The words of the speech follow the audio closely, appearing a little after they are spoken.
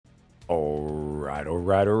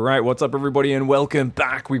Alright. What's up, everybody, and welcome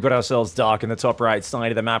back. We've got ourselves Dark in the top right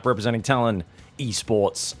side of the map, representing Talon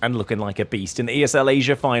Esports, and looking like a beast. In the ESL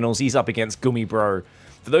Asia Finals, he's up against GUMIBro.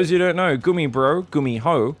 For those who don't know,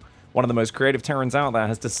 GUMIHO, one of the most creative Terrans out there,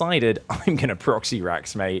 has decided, I'm gonna proxy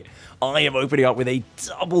racks, mate. I am opening up with a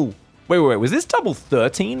double... Wait, was this double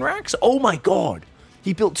 13 racks? Oh my god!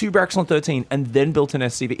 He built 2 racks on 13 and then built an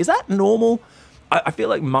SCV. Is that normal? I feel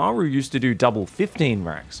like Maru used to do double 15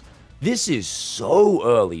 racks. This is so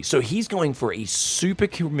early. So he's going for a super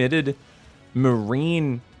committed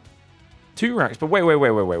Marine 2 racks. But wait.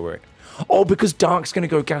 Oh, because Dark's going to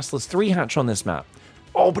go gasless 3 hatch on this map.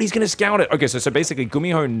 Oh, but he's going to scout it. Okay, so basically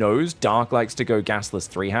GUMIHO knows Dark likes to go gasless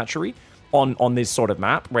 3 hatchery on this sort of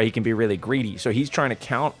map where he can be really greedy. So he's trying to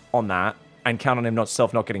count on that and count on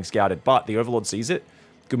himself not getting scouted. But the Overlord sees it.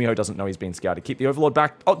 GUMIHO doesn't know he's being scouted. Keep the Overlord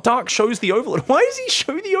back. Oh, Dark shows the Overlord. Why does he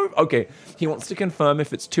show the Overlord? Okay, he wants to confirm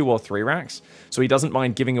if it's 2 or 3 racks, so he doesn't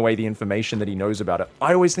mind giving away the information that he knows about it.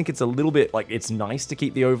 I always think it's a little bit, like, it's nice to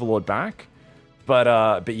keep the Overlord back,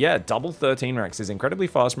 but yeah, double 13 racks is incredibly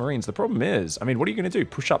fast Marines. The problem is, I mean, what are you going to do?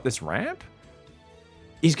 Push up this ramp?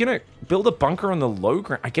 He's going to build a bunker on the low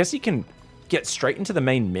ground. I guess he can get straight into the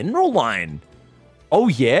main mineral line. Oh,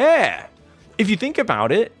 yeah. If you think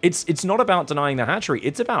about it, it's not about denying the hatchery.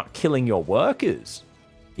 It's about killing your workers.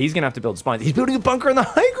 He's going to have to build spines. He's building a bunker on the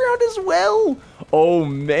high ground as well. Oh,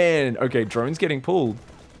 man. Okay, drone's getting pulled.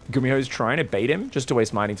 GUMIHO's trying to bait him just to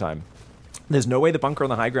waste mining time. There's no way the bunker on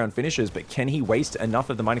the high ground finishes, but can he waste enough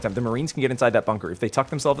of the mining time? The Marines can get inside that bunker. If they tuck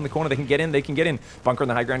themselves in the corner, they can get in. Bunker on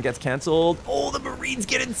the high ground gets cancelled. Oh, the Marines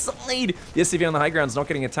get inside. The SCV on the high ground's not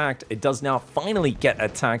getting attacked. It does now finally get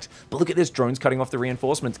attacked. But look at this. Drone's cutting off the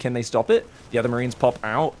reinforcements. Can they stop it? The other Marines pop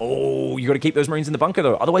out. Oh, you got to keep those Marines in the bunker,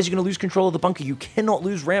 though. Otherwise, you're going to lose control of the bunker. You cannot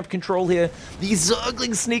lose ramp control here. The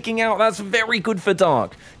Zerglings sneaking out. That's very good for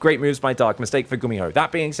Dark. Great moves by Dark. Mistake for GUMIHO.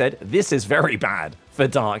 That being said, this is very bad for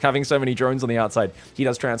Dark, having so many drones on the outside. He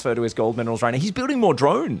does transfer to his gold minerals right now. He's building more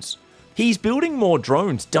drones.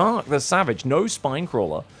 Dark, the savage, no spine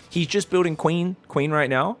crawler. He's just building queen right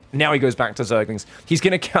now. Now he goes back to Zerglings. He's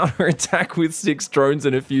going to counter-attack with 6 drones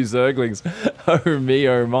and a few Zerglings. Oh me,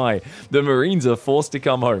 oh my. The Marines are forced to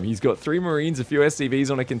come home. He's got 3 Marines, a few SCVs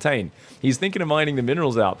on a contain. He's thinking of mining the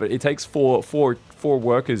minerals out, but it takes four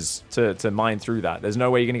workers to mine through that. There's no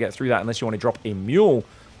way you're going to get through that unless you want to drop a mule,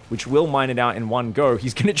 which will mine it out in one go.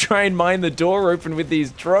 He's going to try and mine the door open with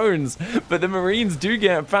these drones, but the Marines do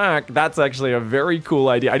get back. That's actually a very cool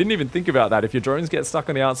idea. I didn't even think about that. If your drones get stuck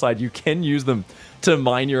on the outside, you can use them to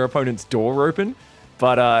mine your opponent's door open,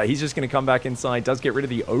 but he's just going to come back inside, does get rid of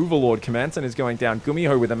the Overlord. Command Center is going down.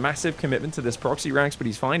 GUMIHO with a massive commitment to this proxy ranks, but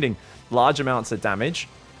he's finding large amounts of damage.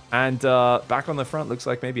 And back on the front, looks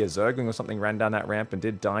like maybe a Zergling or something ran down that ramp and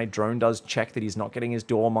did die. Drone does check that he's not getting his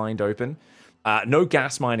door mined open. No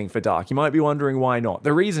gas mining for Dark. You might be wondering why not.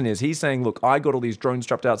 The reason is he's saying, look, I got all these drones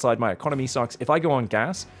trapped outside. My economy sucks. If I go on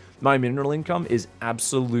gas, my mineral income is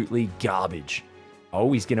absolutely garbage.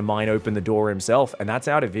 Oh, he's going to mine open the door himself, and that's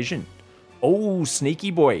out of vision. Oh,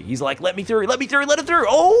 sneaky boy. He's like, let me through, let him through.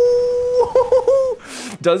 Oh!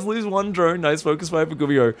 Does lose 1 drone. Nice focus fire for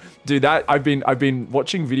GUMIHO. Dude, that I've been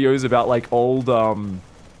watching videos about like old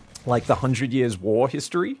like the 100 Years War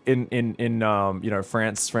history in you know,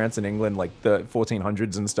 France and England, like the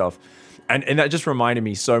 1400s and stuff. And that just reminded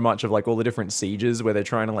me so much of like all the different sieges where they're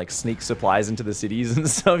trying to like sneak supplies into the cities and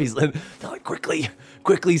stuff. They're like,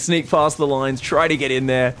 quickly sneak past the lines, try to get in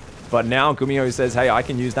there. But now GUMIHO says, hey, I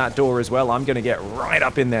can use that door as well. I'm going to get right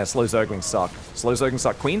up in there. Slow Zerglings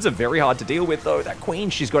suck. Queens are very hard to deal with, though. That queen,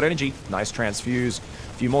 she's got energy. Nice transfuse.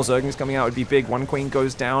 A few more Zerglings coming out would be big. 1 queen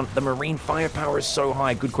goes down. The Marine firepower is so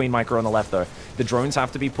high. Good queen micro on the left, though. The drones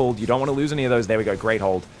have to be pulled. You don't want to lose any of those. There we go. Great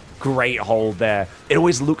hold. Great hold there. It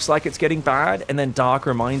always looks like it's getting bad, and then Dark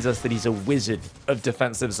reminds us that he's a wizard of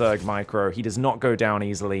defensive Zerg micro. He does not go down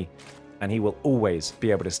easily, and he will always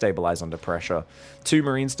be able to stabilize under pressure. 2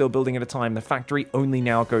 Marines still building at a time. The factory only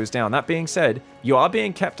now goes down. That being said, you are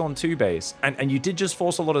being kept on 2 base, and you did just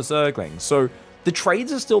force a lot of Zerglings. So the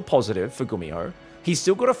trades are still positive for GUMIHO. He's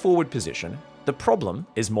still got a forward position. The problem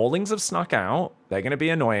is Maulings have snuck out. They're going to be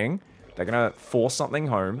annoying. They're going to force something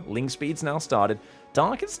home. Ling speed's now started.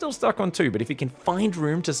 Dark is still stuck on 2, but if he can find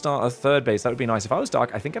room to start a 3rd base, that would be nice. If I was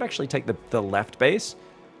Dark, I think I'd actually take the left base,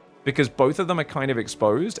 because both of them are kind of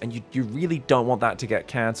exposed, and you really don't want that to get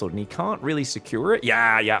cancelled, and he can't really secure it.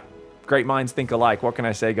 Yeah. Great minds think alike. What can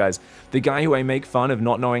I say, guys? The guy who I make fun of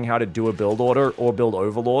not knowing how to do a build order or build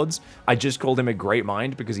overlords, I just called him a great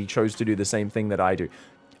mind because he chose to do the same thing that I do.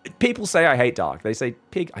 People say I hate Dark. They say,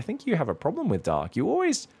 Pig, I think you have a problem with Dark. You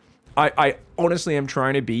always... I honestly am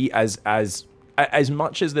trying to be as as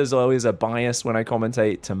much as there's always a bias when I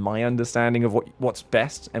commentate to my understanding of what's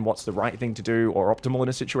best and what's the right thing to do or optimal in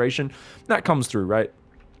a situation, that comes through, right?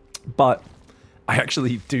 But I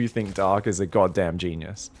actually do think Dark is a goddamn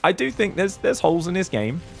genius. I do think there's holes in his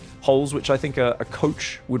game, holes which I think a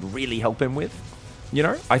coach would really help him with. You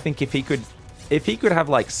know, I think if he could have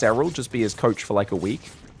like Cyril just be his coach for like a week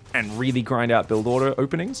and really grind out build order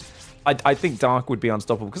openings, I think Dark would be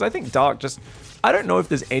unstoppable, because I think Dark just... I don't know if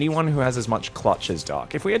there's anyone who has as much clutch as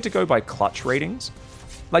Dark. If we had to go by clutch ratings,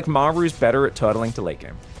 like Maru's better at turtling to late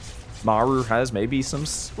game. Maru has maybe some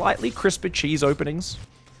slightly crisper cheese openings,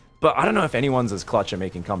 but I don't know if anyone's as clutch at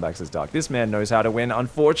making comebacks as Dark. This man knows how to win.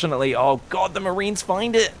 Unfortunately, oh god, the Marines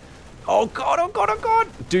find it. Oh god, oh god, oh god.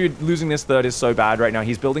 Dude, losing this third is so bad right now.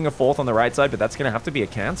 He's building a fourth on the right side, but that's going to have to be a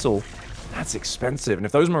cancel. That's expensive. And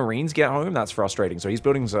if those Marines get home, that's frustrating. So he's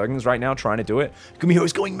building Zerglings right now, trying to do it.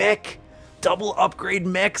 GUMIHO's going mech. Double upgrade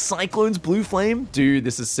mech. Cyclones, Blue Flame. Dude,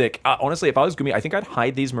 this is sick. Honestly, if I was GUMIHO, I think I'd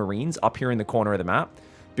hide these Marines up here in the corner of the map,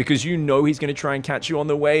 because you know he's going to try and catch you on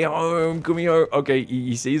the way home. GUMIHO. Okay,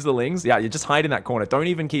 he sees the Lings. Yeah, you just hide in that corner. Don't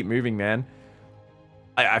even keep moving, man.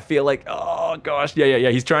 I feel like, oh gosh, yeah.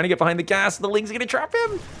 He's trying to get behind the gas. The Lings are going to trap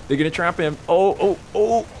him. They're going to trap him.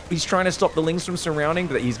 Oh. He's trying to stop the Lings from surrounding,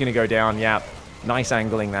 but he's going to go down. Yeah, nice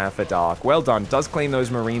angling there for Dark. Well done. Does clean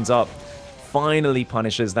those Marines up. Finally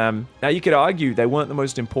punishes them. Now, you could argue they weren't the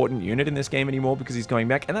most important unit in this game anymore because he's going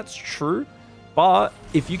mech, and that's true. But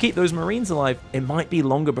if you keep those Marines alive, it might be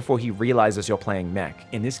longer before he realizes you're playing mech.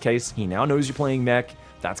 In this case, he now knows you're playing mech.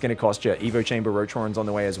 That's going to cost you. Evo Chamber Rotorans on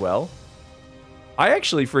the way as well. I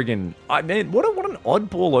actually friggin... man, what an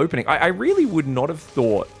oddball opening. I really would not have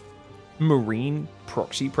thought Marine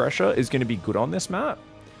proxy pressure is going to be good on this map.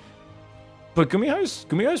 But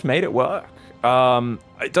GUMIHO's made it work.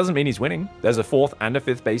 It doesn't mean he's winning. There's a fourth and a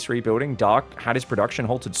fifth base rebuilding. Dark had his production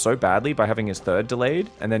halted so badly by having his third delayed,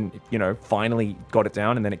 and then, you know, finally got it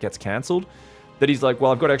down, and then it gets cancelled, that he's like,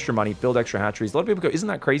 well, I've got extra money, build extra hatcheries. A lot of people go, isn't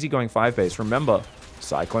that crazy going 5 base? Remember,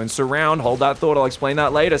 Cyclones surround. Hold that thought. I'll explain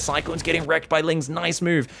that later. Cyclones getting wrecked by Lings. Nice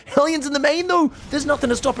move. Hellions in the main, though. There's nothing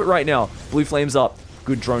to stop it right now. Blue Flames up.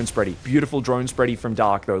 Good drone spready. Beautiful drone spready from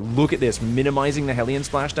Dark, though. Look at this. Minimizing the Hellion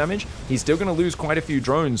splash damage. He's still going to lose quite a few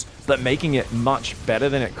drones, but making it much better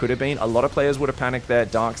than it could have been. A lot of players would have panicked there.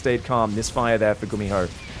 Dark stayed calm. Misfire there for GUMIHO.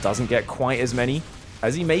 Doesn't get quite as many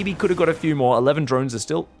as he maybe could have got a few more. 11 drones are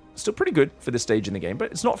still pretty good for this stage in the game,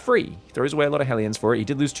 but it's not free. He throws away a lot of Hellions for it. He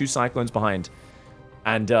did lose 2 Cyclones behind.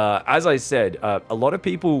 And as I said, a lot of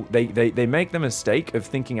people, they make the mistake of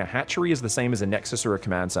thinking a hatchery is the same as a Nexus or a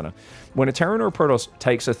command center. When a Terran or a Protoss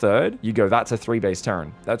takes a third, you go, that's a 3-base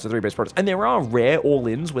Terran. That's a 3-base Protoss. And there are rare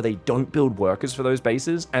all-ins where they don't build workers for those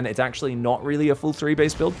bases, and it's actually not really a full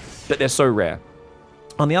 3-base build, but they're so rare.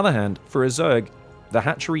 On the other hand, for a Zerg, the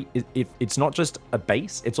hatchery, it's not just a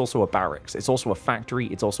base, it's also a barracks. It's also a factory.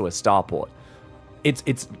 It's also a starport.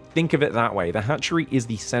 Think of it that way. The hatchery is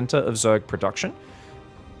the center of Zerg production.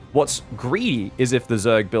 What's greedy is if the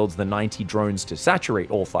Zerg builds the 90 drones to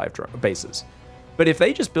saturate all 5 bases. But if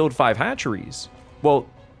they just build 5 hatcheries, well,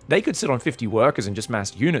 they could sit on 50 workers and just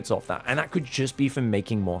mass units off that, and that could just be for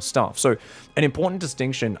making more stuff. So an important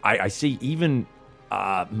distinction, I see even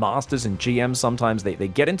masters and GMs sometimes, they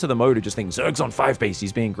get into the mode of just think, Zerg's on 5 base,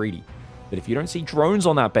 he's being greedy. But if you don't see drones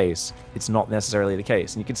on that base, it's not necessarily the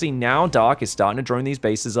case. And you can see now Dark is starting to drone these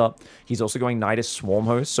bases up. He's also going Nidus Swarm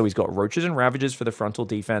Host, so he's got Roaches and Ravagers for the frontal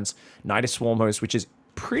defense. Nidus Swarm Host, which is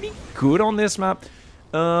pretty good on this map.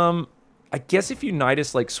 I guess if you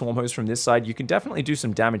Nidus like Swarm Host from this side, you can definitely do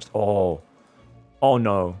some damage. Oh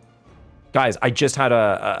no. Guys, I just had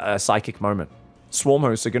a psychic moment. Swarm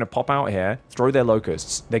Hosts are going to pop out here, throw their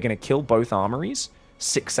Locusts. They're going to kill both armories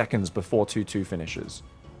 6 seconds before 2-2 finishes.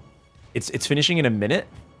 It's finishing in a minute.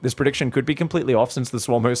 This prediction could be completely off since the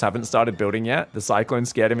Swarm Hosts haven't started building yet. The Cyclone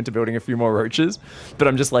scared him into building a few more Roaches. But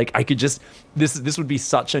I'm just like, I could just... This would be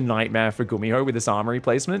such a nightmare for GUMIHO with this armory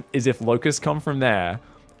placement, is if Locusts come from there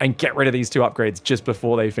and get rid of these 2 upgrades just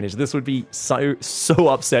before they finish. This would be so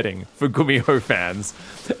upsetting for GUMIHO fans.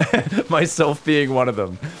 Myself being one of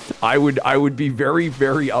them. I would be very,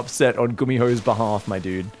 very upset on GUMIHO's behalf, my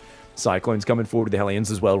dude. Cyclone's coming forward with the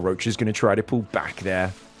Hellions as well. Roach is going to try to pull back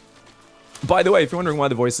there. By the way, if you're wondering why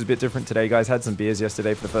the voice is a bit different today, guys, had some beers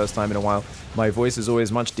yesterday for the first time in a while. My voice is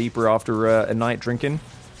always much deeper after a night drinking.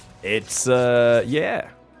 It's, yeah.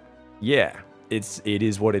 It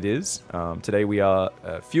is what it is. Today we are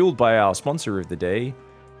fueled by our sponsor of the day,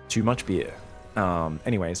 Too Much Beer.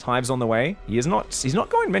 Anyways, Hive's on the way. He's not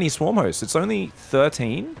going many Swarm Hosts. It's only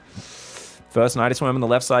 13. First Nidus Worm on the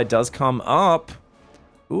left side does come up.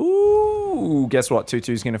 Ooh. Ooh, guess what?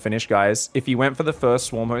 2-2's going to finish, guys. If he went for the first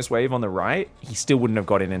Swarm Host wave on the right, he still wouldn't have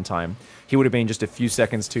got in time. He would have been just a few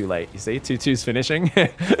seconds too late. You see, 2-2's finishing.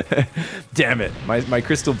 Damn it. My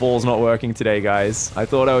crystal ball's not working today, guys. I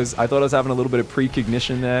thought I was having a little bit of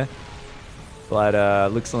precognition there.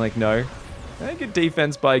 But looks like no. Good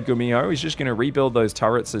defense by GUMIHO. He's just going to rebuild those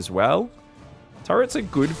turrets as well. Turrets are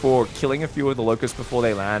good for killing a few of the locusts before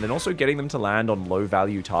they land and also getting them to land on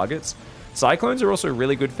low-value targets. Cyclones are also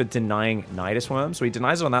really good for denying Nidus Worm, so he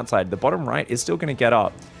denies it on that side. The bottom right is still going to get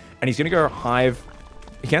up, and he's going to go Hive.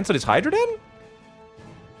 He cancelled his Hydra Den?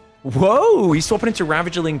 Whoa, he's swapping into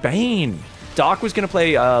Ravagerling Bane. Dark was going to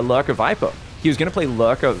play Lurker Viper. He was going to play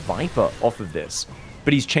Lurker Viper off of this.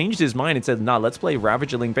 But he's changed his mind and said, nah, let's play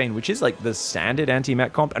Ravagerling Bane, which is like the standard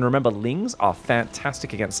anti-mech comp. And remember, Lings are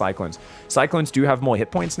fantastic against Cyclones. Cyclones do have more hit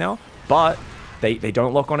points now, but they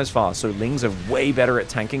don't lock on as fast. So Lings are way better at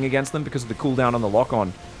tanking against them because of the cooldown on the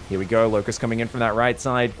lock-on. Here we go, Locust coming in from that right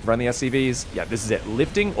side. Run the SCVs. Yeah, this is it.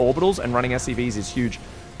 Lifting orbitals and running SCVs is huge.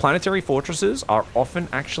 Planetary fortresses are often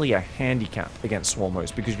actually a handicap against Swarm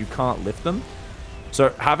Host because you can't lift them. So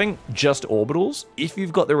having just orbitals, if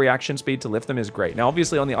you've got the reaction speed to lift them, is great. Now,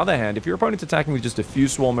 obviously, on the other hand, if your opponent's attacking with just a few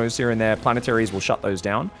Swarm Hosts here and there, planetaries will shut those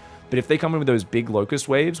down. But if they come in with those big Locust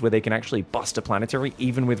waves where they can actually bust a planetary,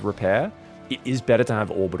 even with repair, it is better to have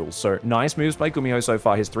orbitals. So nice moves by GUMIHO so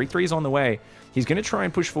far. His 3-3 is on the way. He's going to try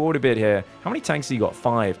and push forward a bit here. How many tanks has he got?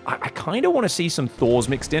 5. I kind of want to see some Thors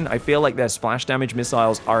mixed in. I feel like their splash damage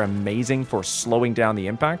missiles are amazing for slowing down the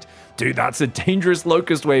impact. Dude, that's a dangerous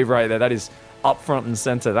Locust wave right there. That is up front and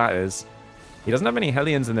center, that is. He doesn't have any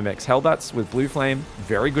Hellions in the mix. Hellbats with Blue Flame,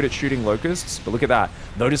 very good at shooting Locusts. But look at that.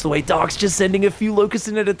 Notice the way Dark's just sending a few Locusts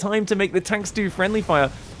in at a time to make the tanks do friendly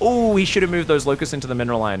fire. Oh, he should have moved those Locusts into the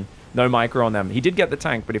mineral line. No micro on them. He did get the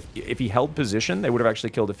tank, but if he held position, they would have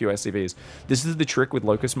actually killed a few SCVs. This is the trick with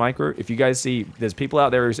Locust micro. If you guys see, there's people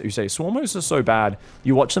out there who say, Swarm Hosts are so bad.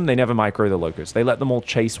 You watch them, they never micro the Locust. They let them all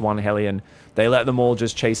chase one Hellion. They let them all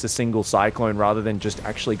just chase a single Cyclone rather than just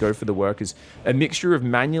actually go for the workers. A mixture of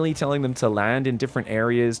manually telling them to land in different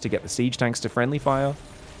areas to get the siege tanks to friendly fire,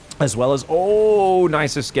 as well as, oh,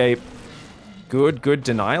 nice escape. Good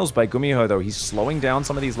denials by GUMIHO, though. He's slowing down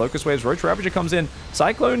some of these Locust waves. Roach Ravager comes in.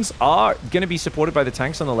 Cyclones are going to be supported by the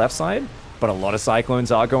tanks on the left side, but a lot of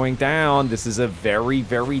Cyclones are going down. This is a very,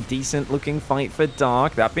 very decent-looking fight for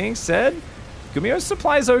Dark. That being said, GUMIHO's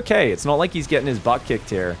supply is okay. It's not like he's getting his butt kicked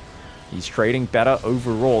here. He's trading better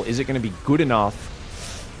overall. Is it going to be good enough?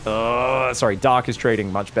 Sorry, Dark is trading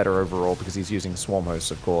much better overall because he's using Swarm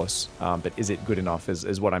Hosts, of course. But is it good enough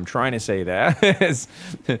is what I'm trying to say there.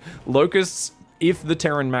 Locusts, if the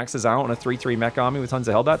Terran maxes out on a 3-3 mech army with tons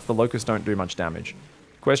of Hellbats, the Locusts don't do much damage.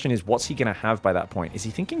 Question is, what's he going to have by that point? Is he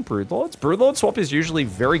thinking Broodlords? Broodlord swap is usually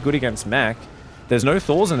very good against mech. There's no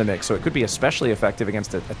Thors in the mix, so it could be especially effective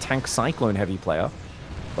against a tank Cyclone heavy player.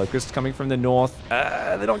 Locusts coming from the north.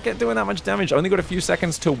 They don't get doing that much damage. Only got a few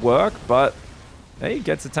seconds to work, but hey,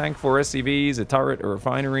 gets a tank, 4 SCVs, a turret, a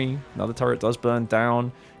refinery. Another turret does burn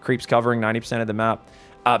down. Creeps covering 90% of the map.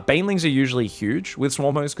 Banelings are usually huge with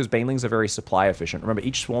Swarm Hosts because Banelings are very supply efficient. Remember,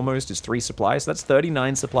 each Swarm Host is 3 supplies, so that's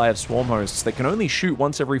 39 supply of Swarm Hosts that can only shoot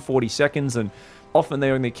once every 40 seconds, and often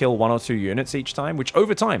they only kill 1 or 2 units each time, which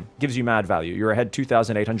over time gives you mad value. You're ahead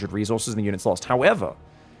 2,800 resources and the units lost. However,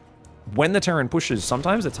 when the Terran pushes,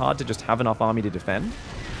 sometimes it's hard to just have enough army to defend,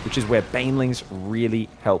 which is where Banelings really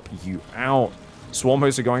help you out. Swarm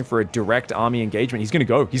Hosts are going for a direct army engagement. He's going to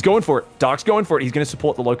go. He's going for it. Dark's going for it. He's going to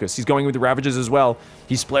support the Locusts. He's going with the Ravagers as well.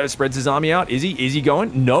 He spreads his army out. Is he? Is he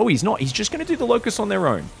going? No, he's not. He's just going to do the Locusts on their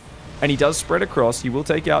own. And he does spread across. He will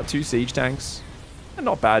take out 2 siege tanks.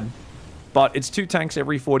 Not bad. But it's 2 tanks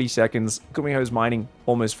every 40 seconds. GUMIHO's mining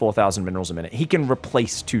almost 4,000 minerals a minute. He can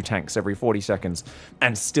replace 2 tanks every 40 seconds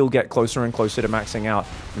and still get closer and closer to maxing out.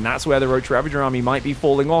 And that's where the Roach Ravager army might be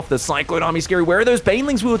falling off. The Cyclone army scary. Where are those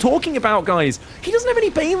Banelings we were talking about, guys? He doesn't have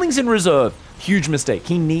any Banelings in reserve. Huge mistake.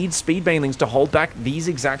 He needs speed Banelings to hold back these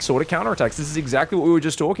exact sort of counterattacks. This is exactly what we were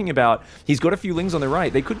just talking about. He's got a few Lings on the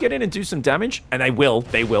right. They could get in and do some damage, and they will.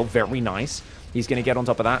 They will. Very nice. He's going to get on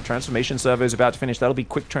top of that. Transformation servo is about to finish. That'll be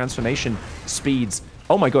quick transformation speeds.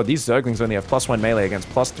 Oh my god, these Zerglings only have +1 melee against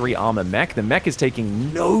 +3 armor mech. The mech is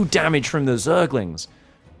taking no damage from the Zerglings.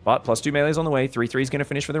 But +2 melee is on the way. 3-3 is going to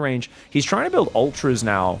finish for the range. He's trying to build Ultras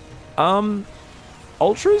now.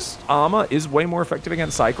 Ultras armor is way more effective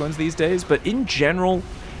against Cyclones these days, but in general,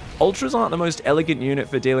 Ultras aren't the most elegant unit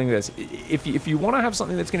for dealing with this. If you want to have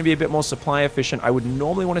something that's going to be a bit more supply efficient, I would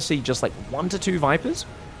normally want to see just like 1 to 2 Vipers.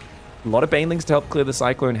 A lot of Banelings to help clear the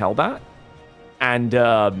Cyclone Hellbat. And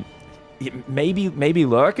maybe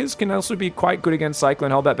Lurkers can also be quite good against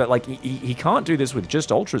Cyclone Hellbat, but like he can't do this with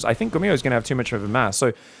just Ultras. I think GUMIHO is going to have too much of a mass.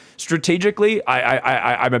 So strategically,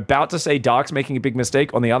 I'm about to say Dark's making a big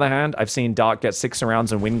mistake. On the other hand, I've seen Dark get 6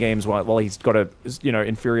 rounds and win games while he's got a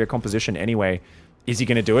inferior composition anyway. Is he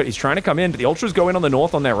going to do it? He's trying to come in, but the Ultras go in on the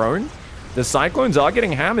north on their own. The Cyclones are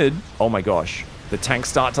getting hammered. Oh my gosh. The tanks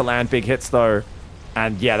start to land big hits though.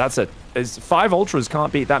 And yeah, that's 5 Ultras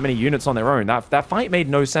can't beat that many units on their own. That fight made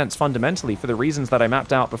no sense fundamentally for the reasons that I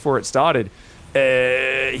mapped out before it started.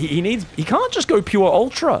 He can't just go pure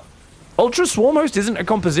Ultra. Ultra Swarm Host isn't a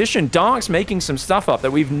composition. Dark's making some stuff up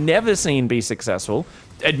that we've never seen be successful.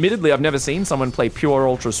 Admittedly, I've never seen someone play pure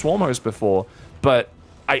Ultra Swarm Host before, but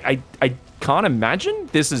I can't imagine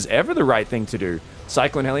this is ever the right thing to do.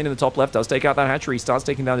 Cyclone Hellion in the top left does take out that hatchery. He starts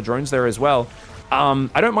taking down the drones there as well.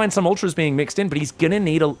 I don't mind some Ultras being mixed in, but he's gonna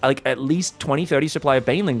need at least 20-30 supply of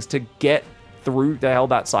Banelings to get through the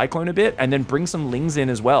Hellbat Cyclone a bit, and then bring some Lings in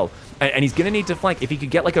as well. And he's gonna need to flank. If he could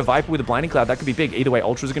get like a Viper with a Blinding Cloud, that could be big. Either way,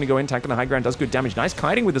 Ultras are gonna go in, tank on the high ground, does good damage. Nice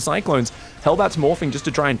kiting with the Cyclones. Hellbat's morphing just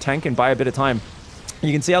to try and tank and buy a bit of time.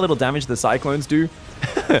 You can see how little damage the Cyclones do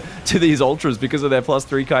to these Ultras because of their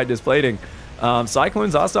 +3 kite displating.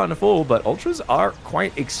 Cyclones are starting to fall, but Ultras are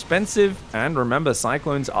quite expensive. And remember,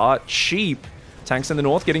 Cyclones are cheap. Tanks in the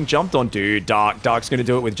north getting jumped on. Dude, Dark's going to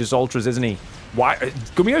do it with just Ultras, isn't he? Why?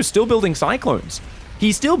 GUMIHO's still building Cyclones.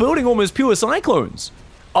 He's still building almost pure Cyclones.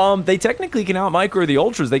 They technically can out-micro the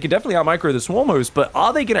Ultras. They can definitely out-micro the Swarm Host, but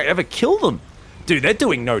are they going to ever kill them? Dude, they're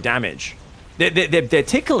doing no damage. They're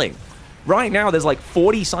tickling. Right now, there's like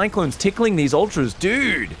 40 Cyclones tickling these Ultras.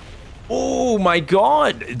 Dude. Oh my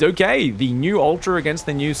god. Okay, the new Ultra against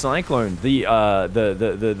the new Cyclone.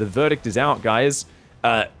 The verdict is out, guys.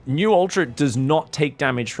 New Ultra does not take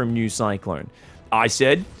damage from new Cyclone. I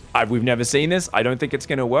said, we've never seen this. I don't think it's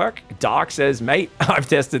going to work. Dark says, mate, I've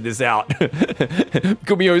tested this out.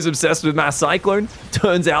 GUMIHO's obsessed with Mass Cyclone.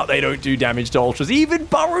 Turns out they don't do damage to Ultras. He even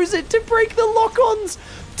burrows it to break the lock-ons.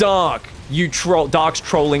 Dark, Dark's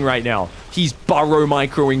trolling right now. He's burrow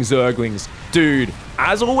microing Zerglings. Dude,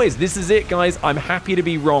 as always, this is it, guys. I'm happy to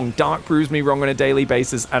be wrong. Dark proves me wrong on a daily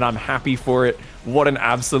basis, and I'm happy for it. What an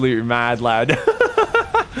absolute mad lad.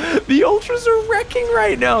 The Ultras are wrecking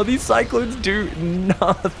right now. These Cyclones do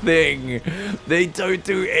nothing. They don't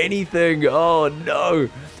do anything. Oh, no.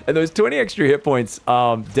 And those 20 extra hit points,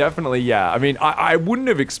 definitely, yeah. I mean, I wouldn't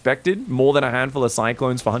have expected more than a handful of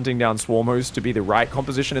Cyclones for hunting down Swarm Host to be the right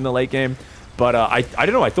composition in the late game. But I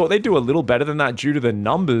don't know. I thought they'd do a little better than that due to the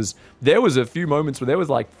numbers. There was a few moments where there was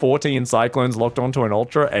like 14 Cyclones locked onto an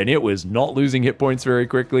Ultra, and it was not losing hit points very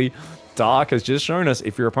quickly. Dark has just shown us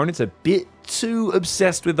if your opponent's a bit too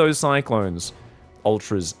obsessed with those Cyclones,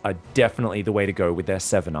 Ultras are definitely the way to go with their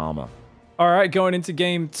 7 armor. All right, going into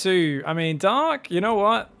game 2. I mean, Dark, you know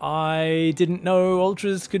what? I didn't know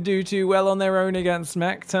Ultras could do too well on their own against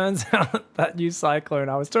mech. Turns out that new Cyclone,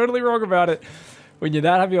 I was totally wrong about it. When you're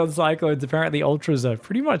that heavy on Cyclones, apparently Ultras are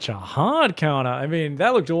pretty much a hard counter. I mean,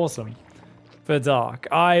 that looked awesome for Dark.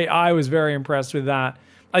 I was very impressed with that.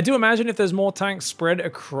 I do imagine if there's more tanks spread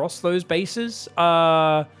across those bases,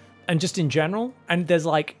 and just in general, and there's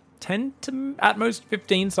like 10 to at most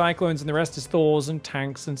 15 Cyclones and the rest is Thors and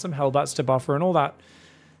tanks and some Hellbats to buffer and all that.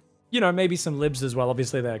 You know, maybe some Libs as well.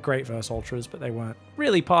 Obviously, they're great versus Ultras, but they weren't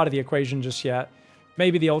really part of the equation just yet.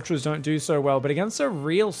 Maybe the Ultras don't do so well, but against a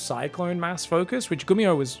real Cyclone mass focus, which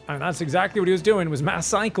GUMIHO was, and that's exactly what he was doing, was mass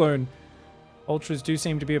Cyclone, Ultras do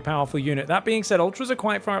seem to be a powerful unit. That being said, Ultras are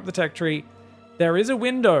quite far up the tech tree. There is a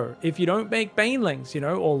window if you don't make Banelings, you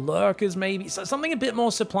know, or Lurkers maybe. So something a bit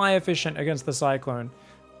more supply efficient against the Cyclone.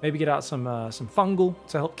 Maybe get out some Fungal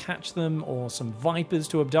to help catch them, or some Vipers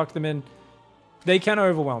to abduct them in. They can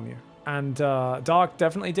overwhelm you. And Dark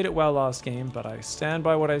definitely did it well last game, but I stand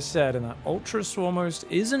by what I said, and that Ultra Swarm Host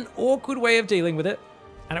is an awkward way of dealing with it,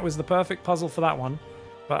 and it was the perfect puzzle for that one.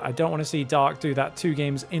 But I don't want to see Dark do that 2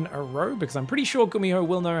 games in a row, because I'm pretty sure GUMIHO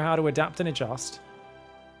will know how to adapt and adjust.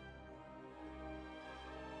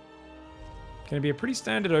 Going to be a pretty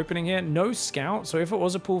standard opening here. No scout, so if it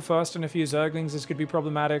was a pull first and a few Zerglings, this could be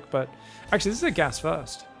problematic, but actually this is a gas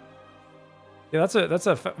first. Yeah, that's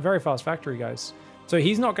a very fast factory, guys. So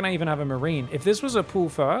he's not going to even have a Marine. If this was a pull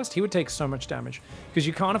first, he would take so much damage, because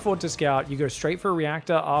you can't afford to scout. You go straight for a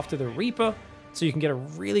reactor after the Reaper, so you can get a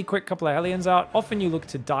really quick couple of Hellions out. Often you look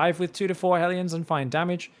to dive with 2 to 4 Hellions and find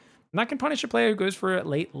damage, and that can punish a player who goes for a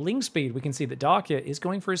late Ling Speed. We can see that Dark here is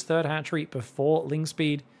going for his 3rd hatchery before Ling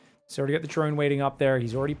Speed. He's already got the drone waiting up there.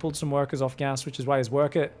 He's already pulled some workers off gas, which is why his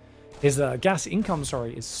gas income,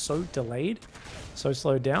 sorry, is so delayed, so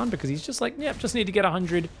slowed down, because he's just like, yep, just need to get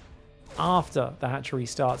 100 after the hatchery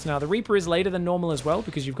starts. Now, the Reaper is later than normal as well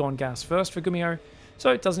because you've gone gas first for GUMIHO,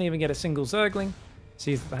 so it doesn't even get a single Zergling.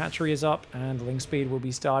 Sees that the hatchery is up, and Link Speed will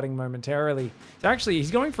be starting momentarily. So actually, he's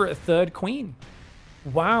going for a third queen.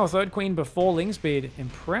 Wow, third queen before Link Speed.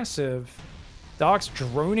 Impressive. Dark's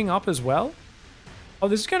droning up as well. Oh,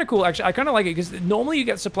 this is kind of cool, actually. I kind of like it, because normally you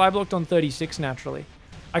get supply blocked on 36 naturally.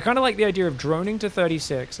 I kind of like the idea of droning to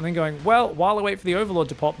 36, and then going, well, while I wait for the Overlord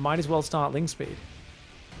to pop, might as well start Link Speed.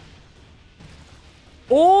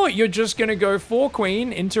 Or you're just going to go 4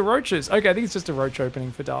 queen into roaches. Okay, I think it's just a roach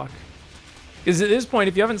opening for Dark. Because at this point,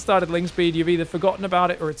 if you haven't started Link Speed, you've either forgotten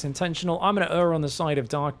about it or it's intentional. I'm going to err on the side of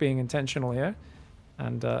Dark being intentional here.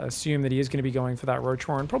 And assume that he is going to be going for that roach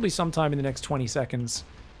warren probably sometime in the next 20 seconds.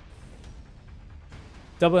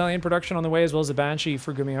 Double alien production on the way, as well as a Banshee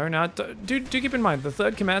for GUMIHO. Now, do keep in mind, the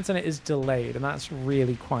third command center is delayed, and that's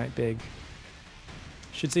really quite big.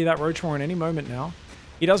 Should see that roach warren any moment now.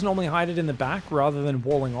 He does normally hide it in the back rather than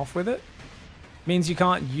walling off with it. Means you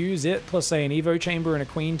can't use it, plus say an Evo chamber and a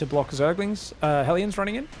queen to block Zerglings, Hellions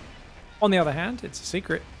running in. On the other hand, it's a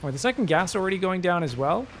secret. With the second gas already going down as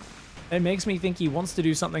well, it makes me think he wants to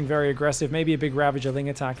do something very aggressive, maybe a big Ravager Ling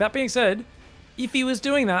attack. That being said, if he was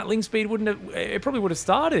doing that, Link Speed wouldn't have, it probably would have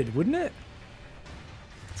started, wouldn't it?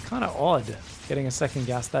 It's kind of odd getting a second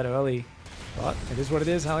gas that early, but it is what it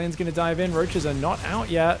is. Hallion's going to dive in. Roaches are not out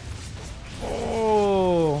yet.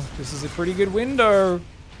 Oh, this is a pretty good window.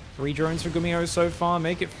 3 drones for GUMIHO so far,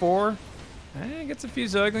 make it 4. Gets a few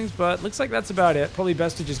Zerglings, but looks like that's about it. Probably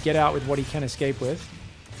best to just get out with what he can escape with.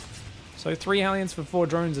 So 3 Hellions for 4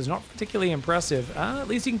 drones is not particularly impressive. At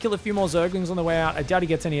least he can kill a few more Zerglings on the way out. I doubt he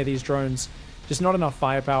gets any of these drones. Just not enough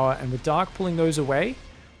firepower, and with Dark pulling those away,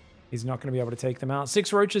 he's not going to be able to take them out.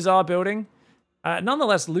 6 roaches are building.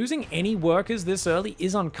 Nonetheless, losing any workers this early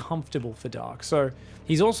is uncomfortable for Dark. So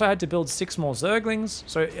he's also had to build 6 more Zerglings.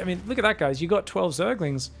 So, I mean, look at that, guys. You got 12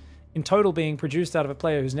 Zerglings in total being produced out of a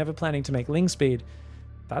player who's never planning to make Link Speed.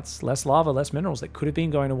 That's less lava, less minerals that could have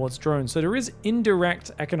been going towards drones. So there is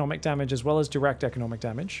indirect economic damage as well as direct economic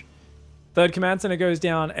damage. Third command center goes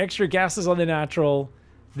down. Extra gases on the natural.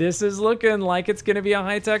 This is looking like it's going to be a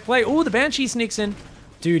high-tech play. Oh, the Banshee sneaks in.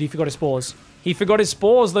 Dude, he forgot his spores. He forgot his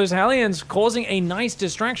spores, those Hellions, causing a nice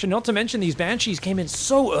distraction. Not to mention these Banshees came in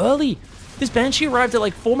so early. This Banshee arrived at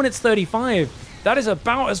like 4 minutes 35. That is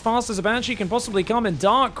about as fast as a Banshee can possibly come, and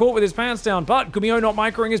Dark caught with his pants down, but GUMIHO not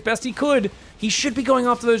microing as best he could. He should be going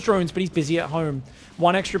after those drones, but he's busy at home.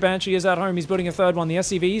 1 extra Banshee is at home. He's building a 3rd one. The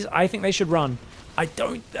SCVs, I think they should run. I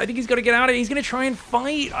think he's got to get out of it. He's going to try and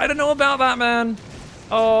fight. I don't know about that, man.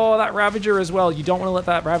 Oh, that Ravager as well. You don't want to let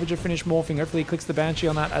that Ravager finish morphing. Hopefully he clicks the Banshee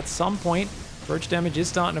on that at some point. Roach damage is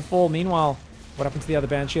starting to fall. Meanwhile, what happened to the other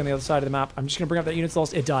Banshee on the other side of the map? I'm just going to bring up that unit's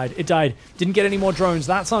lost. It died. It died. Didn't get any more drones.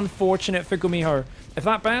 That's unfortunate for GUMIHO. If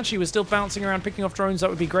that Banshee was still bouncing around picking off drones, that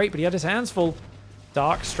would be great, but he had his hands full.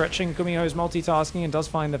 Dark stretching GUMIHO's multitasking and does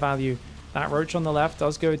find the value. That Roach on the left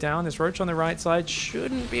does go down. This Roach on the right side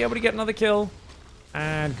shouldn't be able to get another kill.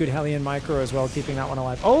 And good Hellion micro as well, keeping that one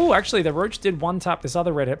alive. Oh, actually, the Roach did 1-tap this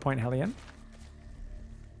other red hit point Hellion.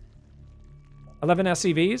 11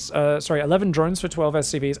 SCVs, 11 drones for 12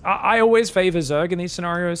 SCVs. I always favor Zerg in these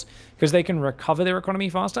scenarios because they can recover their economy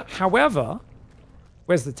faster. However,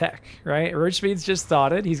 where's the tech, right? Roach speed's just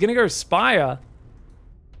started. He's going to go Spire,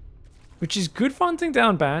 which is good for hunting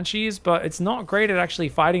down Banshees, but it's not great at actually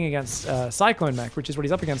fighting against Cyclone Mech, which is what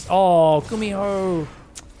he's up against. Oh, GUMIHO.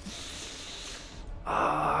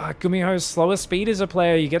 GUMIHO's slower speed as a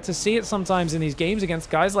player. You get to see it sometimes in these games against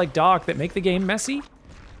guys like Dark that make the game messy.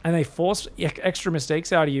 And they force extra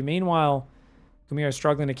mistakes out of you. Meanwhile, GUMIHO's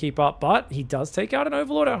struggling to keep up, but he does take out an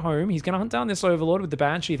Overlord at home. He's going to hunt down this Overlord with the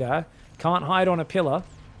Banshee there. Can't hide on a pillar.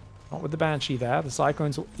 Not with the Banshee there. The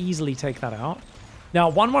Cyclones will easily take that out. Now,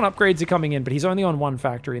 1-1 upgrades are coming in, but he's only on 1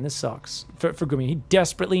 factory, and this sucks for GUMIHO. He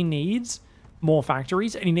desperately needs more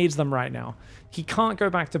factories, and he needs them right now. He can't go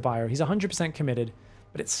back to Bio. He's 100% committed,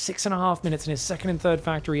 but it's 6.5 minutes, and his 2nd and 3rd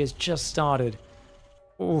factory has just started.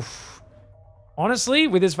 Oof. Honestly,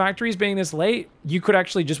 with his factories being this late, you could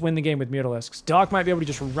actually just win the game with Mutalisks. Dark might be able to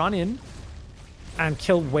just run in and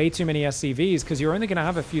kill way too many SCVs because you're only going to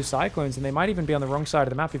have a few Cyclones, and they might even be on the wrong side of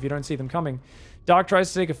the map if you don't see them coming. Dark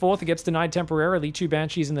tries to take a 4th. It gets denied temporarily. 2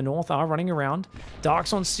 Banshees in the north are running around.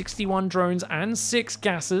 Dark's on 61 drones and 6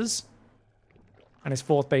 gases. And his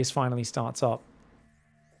 4th base finally starts up.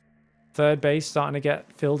 3rd base starting to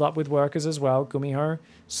get filled up with workers as well. GUMIHO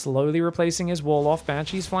slowly replacing his wall off.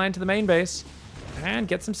 Banshees flying to the main base. And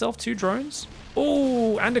gets himself 2 drones.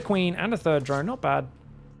 Oh, and a queen and a 3rd drone. Not bad.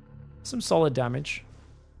 Some solid damage.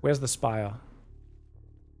 Where's the Spire?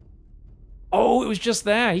 Oh, it was just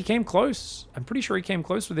there. He came close. I'm pretty sure he came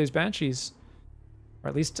close with his Banshees. Or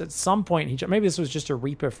at least at some point, maybe this was just a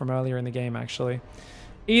Reaper from earlier in the game, actually.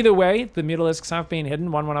 Either way, the Mutalisks have been hidden.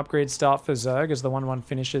 1-1 upgrade start for Zerg as the 1-1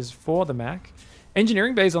 finishes for the mech.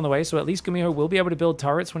 Engineering bay is on the way, so at least GUMIHO will be able to build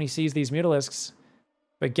turrets when he sees these Mutalisks.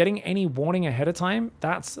 But getting any warning ahead of time,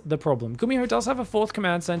 that's the problem. GUMIHO does have a 4th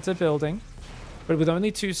command center building, but with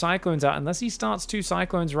only 2 Cyclones out, unless he starts 2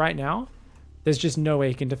 Cyclones right now, there's just no way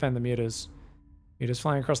he can defend the Mutas. Mutas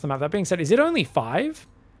flying across the map. That being said, is it only 5?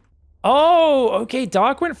 Oh, okay.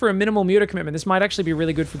 Dark went for a minimal Muta commitment. This might actually be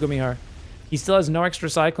really good for GUMIHO. He still has no extra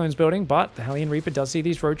Cyclones building, but the Hellion Reaper does see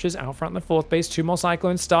these Roaches out front in the 4th base. 2 more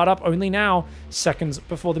Cyclones start up only now, seconds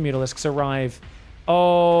before the Mutalisks arrive.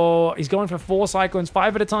 Oh, he's going for 4 Cyclones,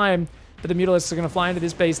 5 at a time, but the Mutalisks are going to fly into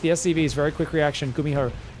this base. The SCVs, very quick reaction.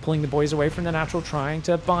 GUMIHO pulling the boys away from the natural, trying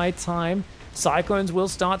to buy time. Cyclones will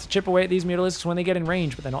start to chip away at these Mutalisks when they get in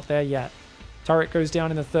range, but they're not there yet. Turret goes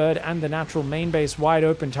down in the 3rd, and the natural main base wide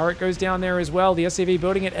open. Turret goes down there as well. The SCV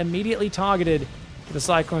building it immediately targeted. The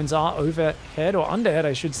Cyclones are overhead, or underhead,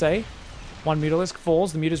 I should say. 1 Mutalisk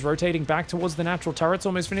falls. The Muta's rotating back towards the natural. Turret's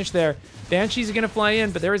almost finished there. Banshees are going to fly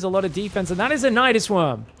in, but there is a lot of defense, and that is a Nidus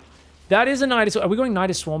Worm. That is a Nidus. Are we going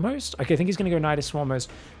Nidus Swarm Host? Okay, I think he's going to go Nidus Swarm Host.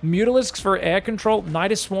 Mutalisks for air control.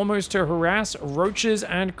 Nidus Swarm Host to harass. Roaches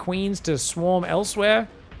and Queens to swarm elsewhere.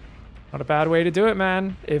 Not a bad way to do it,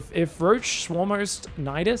 man. If Roach, Swarm Host,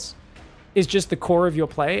 Nidus is just the core of your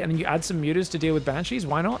play, and then you add some Mutas to deal with Banshees,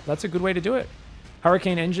 why not? That's a good way to do it.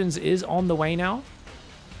 Hurricane Engines is on the way now.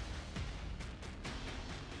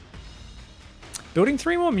 Building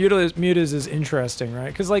 3 more mutas is interesting,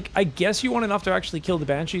 right? Because, like, I guess you want enough to actually kill the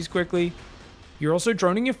Banshees quickly. You're also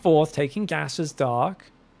droning your 4th, taking gases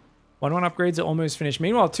dark. 1-1 upgrades are almost finished.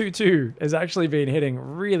 Meanwhile, 2-2 has actually been hitting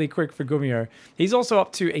really quick for GUMIHO. He's also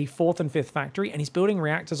up to a 4th and 5th factory, and he's building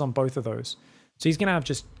reactors on both of those. So he's going to have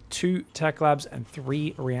just 2 tech labs and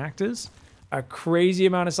 3 reactors. A crazy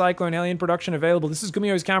amount of Cyclone Alien production available. This is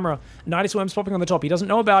GUMIHO's camera. Nidus Worm's popping on the top. He doesn't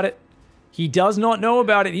know about it. He does not know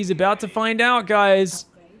about it. He's about to find out, guys.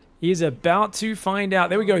 He is about to find out.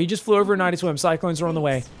 There we go. He just flew over a Nidus Worm. Cyclones are on the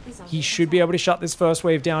way. He should be able to shut this first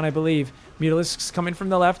wave down, I believe. Mutalisks come in from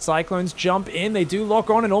the left. Cyclones jump in. They do lock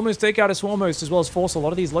on and almost take out a Swarm Host, as well as force a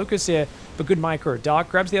lot of these Locusts here. But good micro. Dark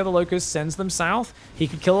grabs the other Locusts, sends them south. He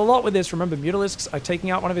could kill a lot with this. Remember, Mutalisks are taking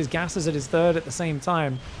out one of his gases at his 3rd at the same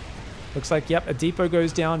time. Looks like, yep, a depot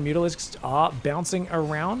goes down. Mutalisks are bouncing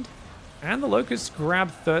around. And the Locusts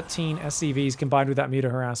grab 13 SCVs combined with that Muta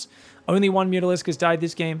harass. Only 1 Mutalisk has died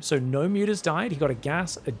this game, so no Mutas died. He got a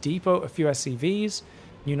gas, a depot, a few SCVs.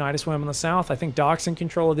 New Nidus Worm on the south. I think Dark's in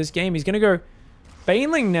control of this game. He's going to go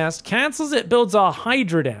Baneling Nest, cancels it, builds a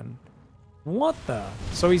Hydra Den. What the?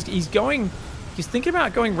 So he's thinking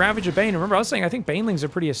about going Ravager Bane. Remember, I was saying I think Banelings are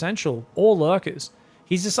pretty essential, or Lurkers.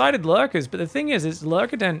 He's decided Lurkers, but the thing is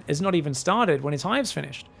Lurker Den is not even started when his Hive's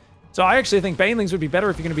finished. So I actually think Banelings would be better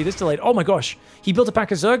if you're going to be this delayed. Oh my gosh, he built a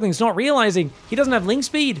pack of Zerglings, not realizing he doesn't have Link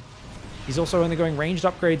Speed. He's also only going ranged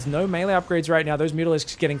upgrades, no melee upgrades right now. Those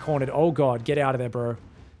Mutalisks getting cornered. Oh god, get out of there, bro.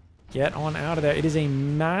 Get on out of there. It is a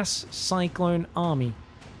mass Cyclone army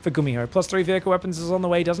for GUMIHO. +3 vehicle weapons is on the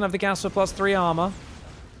way. Doesn't have the gas for +3 armor.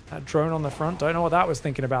 That drone on the front, don't know what that was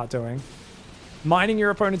thinking about doing. Mining your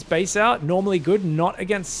opponent's base out, normally good, not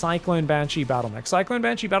against Cyclone Banshee Battlemech. Cyclone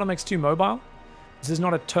Banshee Battlemech's too mobile. This is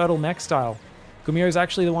not a turtlemech style. GUMIHO is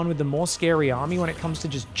actually the one with the more scary army when it comes to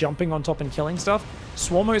just jumping on top and killing stuff.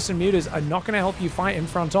 Swarm Hosts and Mutas are not going to help you fight in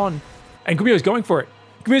front on. And GUMIHO's going for it.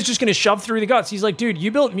 GUMIHO's just going to shove through the guts. He's like, dude,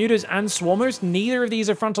 you built Mutas and Swarm Hosts. Neither of these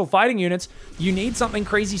are frontal fighting units. You need something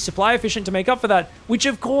crazy supply efficient to make up for that. Which,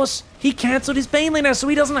 of course, he cancelled his Baneling Nest, so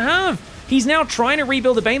he doesn't have. He's now trying to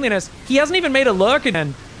rebuild a Baneling Nest. He hasn't even made a Lurker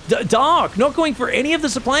Den. Dark, not going for any of the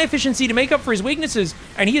supply efficiency to make up for his weaknesses,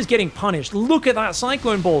 and he is getting punished. Look at that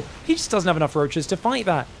Cyclone Ball. He just doesn't have enough Roaches to fight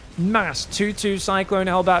that. Mass 2-2 Cyclone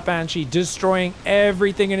Hellbat Banshee, destroying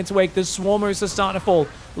everything in its wake. The Swarm Hosts are starting to fall.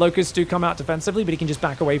 Locusts do come out defensively, but he can just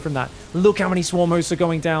back away from that. Look how many Swarm Hosts are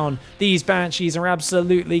going down. These Banshees are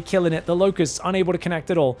absolutely killing it. The Locusts unable to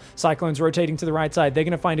connect at all. Cyclones rotating to the right side. They're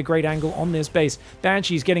going to find a great angle on this base.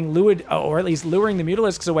 Banshees getting lured, or at least luring the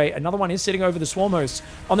Mutalisks away. Another one is sitting over the Swarm Hosts.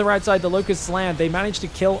 On the right side, the Locusts land. They manage to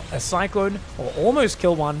kill a Cyclone, or almost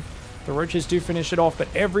kill one. The Roaches do finish it off, but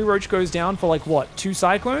every Roach goes down for like, what, 2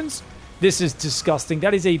 Cyclones? This is disgusting.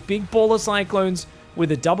 That is a big ball of Cyclones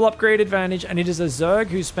with a double upgrade advantage, and it is a Zerg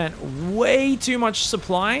who spent way too much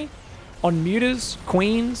supply on Mutas,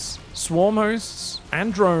 Queens, Swarm Hosts,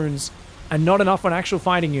 and drones, and not enough on actual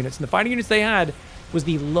fighting units. And the fighting units they had was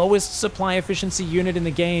the lowest supply efficiency unit in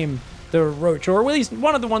the game. the Roach, or at least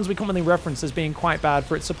one of the ones we commonly reference as being quite bad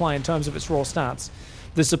for its supply in terms of its raw stats.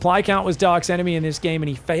 The supply count was Dark's enemy in this game, and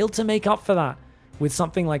he failed to make up for that with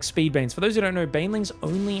something like Speed Banes. For those who don't know, Banelings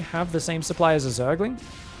only have the same supply as a Zergling.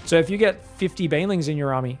 So if you get 50 Banelings in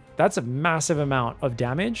your army, that's a massive amount of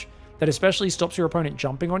damage that especially stops your opponent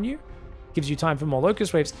jumping on you, gives you time for more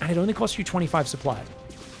Locust Waves, and it only costs you 25 supply,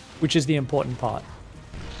 which is the important part.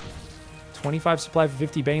 25 supply for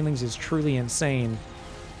 50 Banelings is truly insane.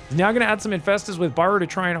 He's now going to add some Infestors with Burrow to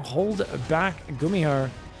try and hold back GUMIHO.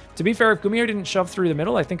 To be fair, if GUMIHO didn't shove through the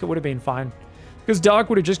middle, I think it would have been fine. Because Dark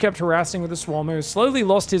would have just kept harassing with the Swarmos, slowly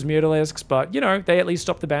lost his Mutilisks, but, you know, they at least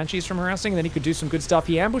stopped the Banshees from harassing, and then he could do some good stuff.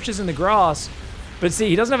 He ambushes in the grass, but see,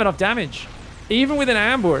 he doesn't have enough damage. Even with an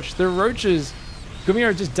ambush, the Roaches,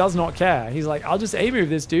 GUMIHO just does not care. He's like, I'll just A-move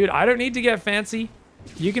this dude. I don't need to get fancy.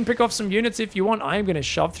 You can pick off some units if you want. I am going to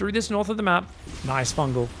shove through this north of the map. Nice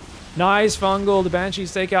Fungal. Nice Fungal. The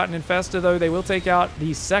Banshees take out an Infestor, though. They will take out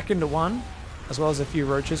the second one, as well as a few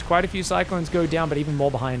Roaches. Quite a few Cyclones go down, but even more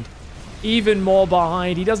behind. Even more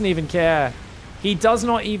behind. He doesn't even care. He does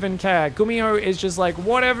not even care. GUMIHO is just like,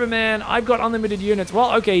 whatever, man. I've got unlimited units.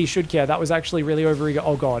 Well, okay, he should care. That was actually really overeager.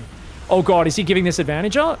 Oh, God. Oh, God. Is he giving this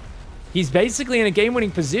advantage up? He's basically in a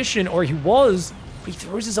game-winning position, or he was, but he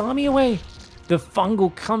throws his army away. The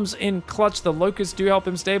Fungal comes in clutch. The Locusts do help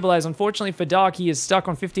him stabilize. Unfortunately for Dark, he is stuck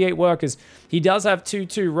on 58 workers. He does have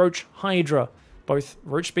 2-2 Roach Hydra. Both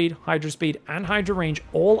Roach Speed, Hydra Speed, and Hydra Range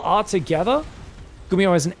all are together.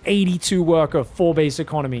 GUMIHO has an 82 worker, 4 base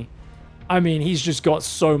economy. I mean, he's just got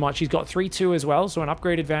so much. He's got 3-2 as well, so an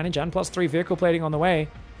upgrade advantage and +3 vehicle plating on the way.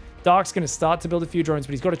 Dark's going to start to build a few drones,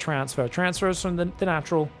 but he's got to transfer. Transfers from the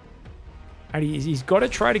natural. And he's got to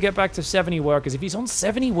try to get back to 70 workers. If he's on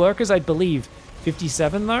 70 workers, I'd believe.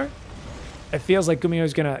 57, though? It feels like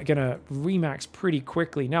GUMIHO's gonna remax pretty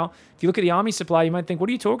quickly. Now, if you look at the army supply, you might think, what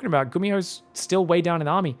are you talking about? GUMIHO's still way down in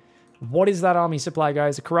army. What is that army supply,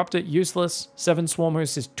 guys? A Corruptor, useless. 7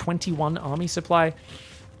 Swarmos is 21 army supply.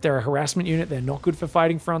 They're a harassment unit. They're not good for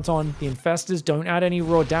fighting front on. The Infestors don't add any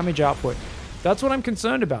raw damage output. That's what I'm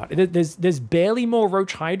concerned about. There's barely more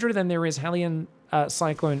Roach Hydra than there is Hellion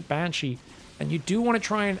Cyclone Banshee. And you do want to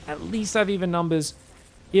try and at least have even numbers,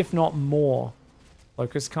 if not more.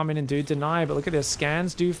 Locusts come in and do deny, but look at this.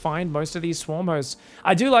 Scans do find most of these Swarm hosts.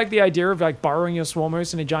 I do like the idea of like burrowing your Swarm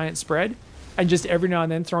host in a giant spread and just every now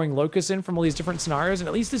and then throwing Locusts in from all these different scenarios. And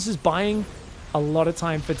at least this is buying a lot of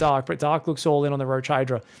time for Dark, but Dark looks all in on the Roach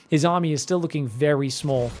Hydra. His army is still looking very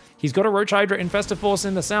small. He's got a Roach Hydra Infestor force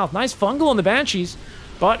in the south. Nice Fungal on the Banshees,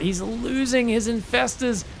 but he's losing his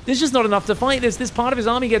Infestors. There's just not enough to fight this. This part of his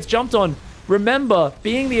army gets jumped on. Remember,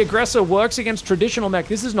 being the aggressor works against traditional mech.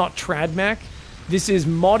 This is not trad mech. This is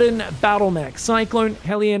modern battle mech. Cyclone,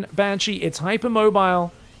 Hellion, Banshee. It's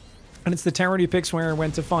hypermobile, and it's the Terran who picks where and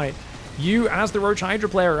when to fight. You, as the Roach Hydra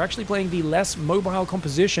player, are actually playing the less mobile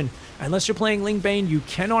composition. Unless you're playing Ling Bane, you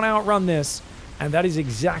cannot outrun this. And that is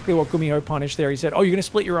exactly what GUMIHO punished there. He said, oh, you're going to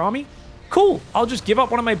split your army? Cool. I'll just give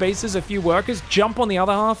up one of my bases, a few workers, jump on the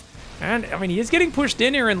other half. And, I mean, he is getting pushed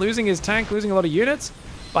in here and losing his tank, losing a lot of units.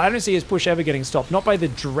 But I don't see his push ever getting stopped. Not by the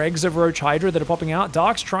dregs of Roach Hydra that are popping out.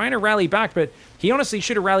 Dark's trying to rally back, but he honestly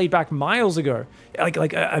should have rallied back miles ago.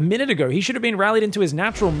 Like a minute ago. He should have been rallied into his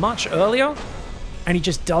natural much earlier. And he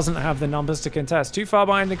just doesn't have the numbers to contest. Too far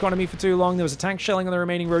behind the economy for too long. There was a tank shelling on the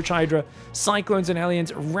remaining Roach Hydra. Cyclones and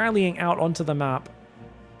Hellions rallying out onto the map.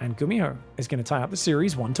 And GUMIHO is going to tie up the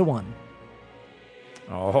series 1-1.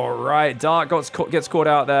 All right, Dark gets caught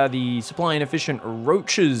out there. The supply inefficient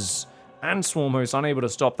Roaches and Swarm hosts unable to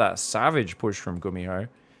stop that savage push from GUMIHO.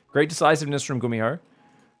 Great decisiveness from GUMIHO.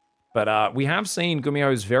 But we have seen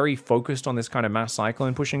GUMIHO's very focused on this kind of mass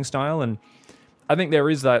cyclone pushing style. And I think there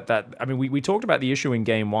is that I mean, we talked about the issue in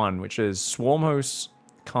game 1, which is Swarm hosts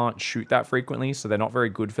can't shoot that frequently. So they're not very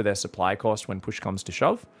good for their supply cost when push comes to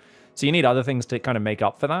shove. So you need other things to kind of make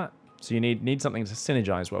up for that. So you need something to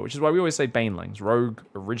synergize well, which is why we always say Banelings. Rogue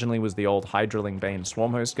originally was the old Hydraling Bane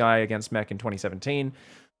Swarm host guy against mech in 2017.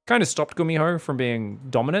 Kind of stopped GUMIHO from being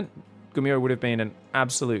dominant. GUMIHO would have been an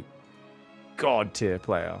absolute god tier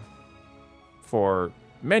player for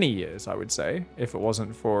many years, I would say, if it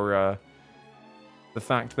wasn't for the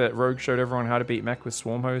fact that Rogue showed everyone how to beat mech with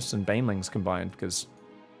Swarm hosts and Banelings combined, because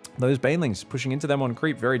those Banelings, pushing into them on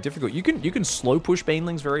creep, very difficult. You can slow push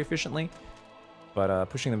Banelings very efficiently, but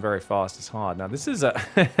pushing them very fast is hard. Now this is a...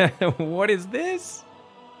 what is this?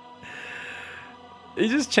 He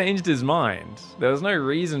just changed his mind. There was no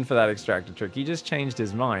reason for that extractor trick. He just changed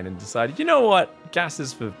his mind and decided, you know what? Gas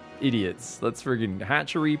is for idiots. Let's friggin'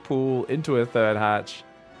 hatchery pool into a third hatch.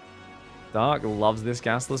 Dark loves this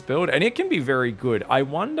gasless build, and it can be very good. I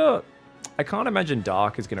wonder I can't imagine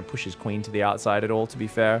Dark is going to push his queen to the outside at all, to be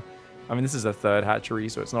fair. I mean, this is a third hatchery,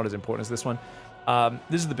 so it's not as important as this one.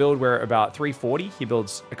 This is the build where about 340, he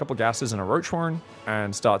builds a couple gases and a roach horn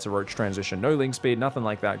and starts a roach transition. No link speed, nothing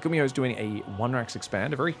like that. GUMIHO's doing a 1-rax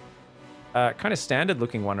expand, a very kind of standard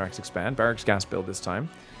looking 1-rax expand. Barracks gas build this time.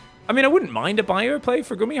 I mean, I wouldn't mind a bio play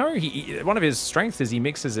for GUMIHO. One of his strengths is he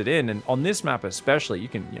mixes it in, and on this map especially, you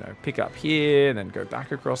can, you know, pick up here and then go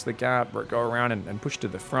back across the gap or go around and push to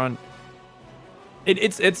the front.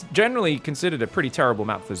 It's generally considered a pretty terrible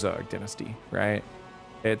map for Zerg Dynasty, right?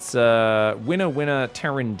 It's winner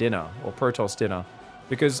Terran dinner or Protoss dinner,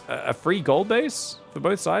 because a free gold base for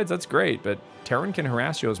both sides, that's great, but Terran can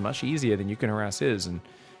harass yours much easier than you can harass his. And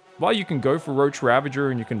while you can go for Roach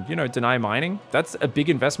Ravager and you can, you know, deny mining, that's a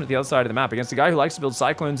big investment the other side of the map. Against a guy who likes to build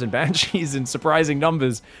Cyclones and Banshees in surprising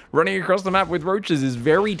numbers, running across the map with Roaches is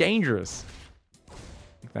very dangerous.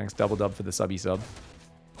 Thanks, Double Dub, for the subby sub.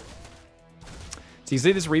 So you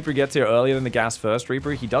see this Reaper gets here earlier than the gas first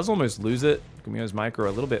Reaper. He does almost lose it. GUMIHO's micro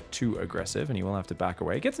a little bit too aggressive, and he will have to back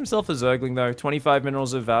away. Gets himself a Zergling, though. 25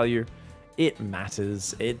 minerals of value. It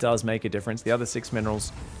matters. It does make a difference. The other 6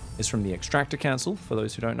 minerals is from the Extractor Cancel, for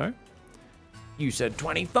those who don't know. You said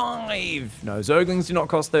 25! No, Zerglings do not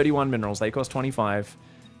cost 31 minerals. They cost 25.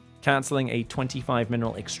 Canceling a 25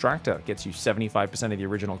 mineral Extractor gets you 75% of the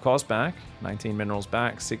original cost back. 19 minerals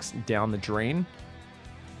back, 6 down the drain.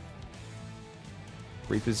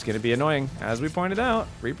 Reaper's going to be annoying. As we pointed out,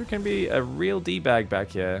 Reaper can be a real D-bag back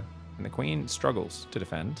here, and the Queen struggles to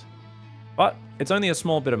defend. But it's only a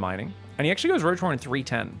small bit of mining, and he actually goes Roach Horn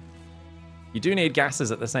 310. You do need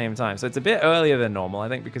gases at the same time, so it's a bit earlier than normal, I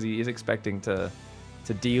think, because he is expecting to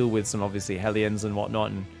deal with some, obviously, Hellions and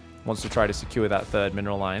whatnot, and wants to try to secure that third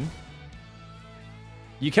mineral line.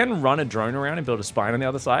 You can run a drone around and build a spine on the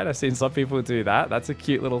other side. I've seen some people do that. That's a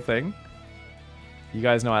cute little thing. You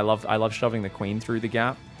guys know I love shoving the Queen through the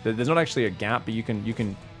gap. There's not actually a gap, but you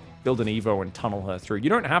can build an Evo and tunnel her through. You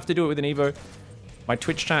don't have to do it with an Evo. My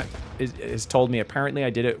Twitch chat has told me apparently I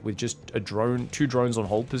did it with just a drone, 2 drones on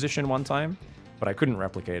hold position one time, but I couldn't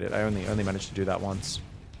replicate it. I only managed to do that once.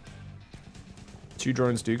 2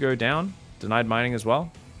 drones do go down. Denied mining as well.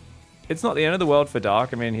 It's not the end of the world for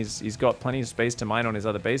Dark. I mean, he's got plenty of space to mine on his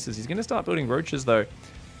other bases. He's going to start building roaches though.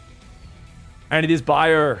 And it is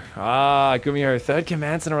Bio. Ah, GUMIHO, 3rd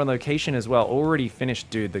command center on location as well. Already finished,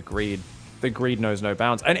 dude. The greed. The greed knows no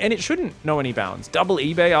bounds. And it shouldn't know any bounds. Double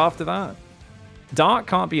eBay after that. Dark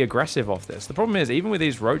can't be aggressive off this. The problem is, even with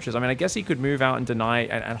these roaches, I mean, I guess he could move out and deny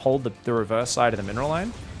and hold the reverse side of the mineral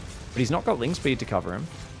line. But he's not got link speed to cover him.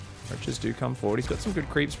 Roaches do come forward. He's got some good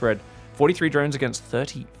creep spread. 43 drones against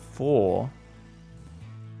 34.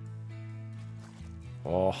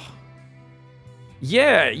 Oh.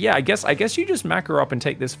 Yeah, I guess you just macro up and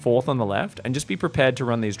take this 4th on the left and just be prepared to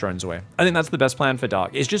run these drones away. I think that's the best plan for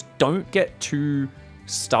Dark, is just don't get too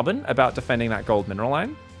stubborn about defending that gold mineral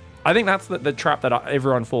line. I think that's the trap that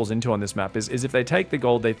everyone falls into on this map, is if they take the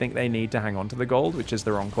gold, they think they need to hang on to the gold, which is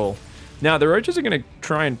the wrong call. Now, the Roaches are going to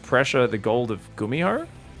try and pressure the gold of GUMIHO.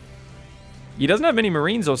 He doesn't have many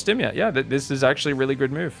Marines or Stim yet. Yeah, this is actually a really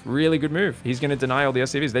good move. Really good move. He's going to deny all the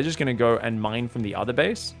SCVs. They're just going to go and mine from the other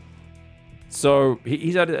base. So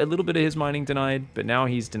he's had a little bit of his mining denied, but now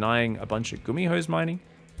he's denying a bunch of GUMIHO's mining.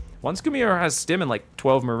 Once GUMIHO has Stim and like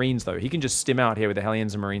 12 Marines, though, he can just Stim out here with the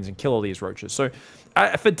Hellions and Marines and kill all these Roaches. So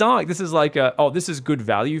for Dark, this is like oh, this is good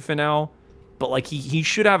value for now. But like he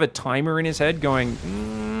should have a timer in his head going,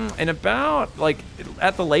 in about, like,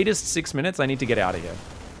 at the latest 6 minutes, I need to get out of here.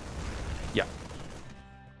 Yeah.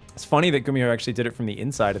 It's funny that GUMIHO actually did it from the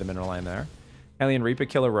inside of the mineral line there. Alien Reaper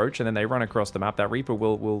kill a Roach, and then they run across the map. That Reaper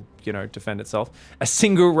will you know, defend itself. A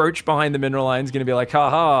single Roach behind the mineral line is going to be like,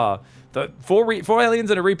 haha. The four aliens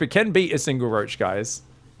and a Reaper can beat a single Roach, guys.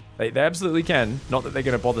 They absolutely can. Not that they're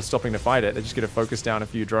going to bother stopping to fight it. They're just going to focus down a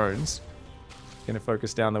few drones. Going to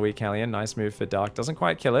focus down the weak Alien. Nice move for Dark. Doesn't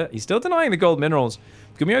quite kill it. He's still denying the gold minerals.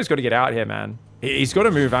 GUMIHO's got to get out here, man. He's got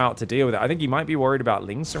to move out to deal with it. I think he might be worried about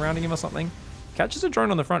Lings surrounding him or something. Catches a drone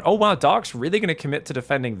on the front. Oh, wow. Dark's really going to commit to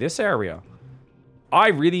defending this area. I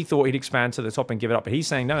really thought he'd expand to the top and give it up, but he's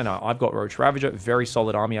saying, no, I've got Roach Ravager, very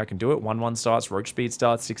solid army, I can do it. 1-1 starts, Roach speed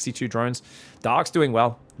starts, 62 drones. Dark's doing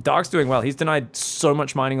well. Dark's doing well. He's denied so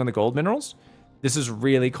much mining on the gold minerals. This has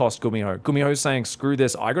really cost GUMIHO. GUMIHO's saying, screw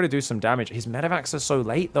this, I got to do some damage. His medevacs are so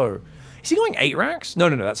late, though. Is he going 8 racks? No,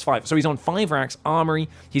 that's 5. So he's on 5 racks, armory.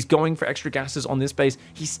 He's going for extra gases on this base.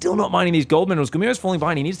 He's still not mining these gold minerals. GUMIHO's falling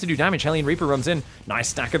behind. He needs to do damage. Hellion Reaper runs in. Nice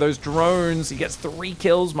stack of those drones. He gets 3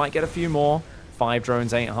 kills, might get a few more. 5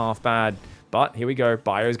 drones ain't half bad. But here we go.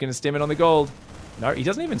 Bio's going to stim it on the gold. No, he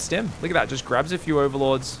doesn't even stim. Look at that. Just grabs a few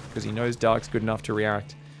overlords because he knows Dark's good enough to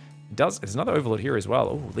react. There's another Overlord here as well.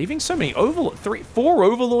 Oh, leaving so many Overlord. 4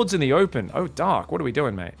 Overlords in the open. Oh, Dark. What are we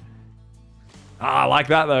doing, mate? Ah, I like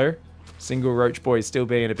that, though. Single Roach Boy still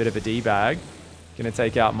being a bit of a D-bag. Gonna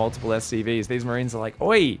take out multiple SCVs. These Marines are like,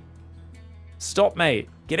 oi! Stop, mate.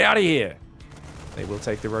 Get out of here. They will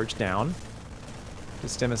take the Roach down.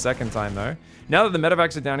 Just him a second time, though. Now that the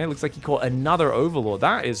medevacs are down here, looks like he caught another Overlord.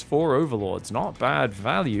 That is 4 Overlords. Not bad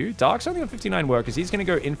value. Dark's only on 59 workers. He's going to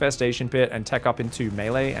go Infestation Pit and tech up into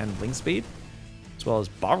Melee and Link Speed, as well as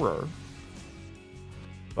Burrow.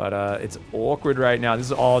 But it's awkward right now. This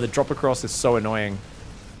is, oh, the drop across is so annoying.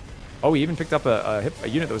 Oh, he even picked up a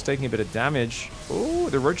unit that was taking a bit of damage. Oh,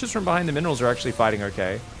 the Roaches from behind the minerals are actually fighting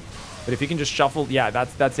okay. But if you can just shuffle, yeah,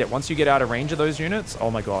 that's it. Once you get out of range of those units, oh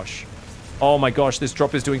my gosh. Oh my gosh, this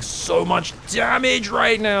drop is doing so much damage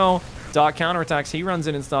right now. Dark counterattacks, he runs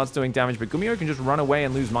in and starts doing damage, but GUMIHO can just run away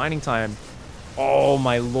and lose mining time. Oh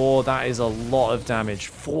my lord, that is a lot of damage.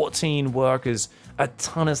 14 workers, a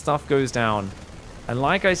ton of stuff goes down. And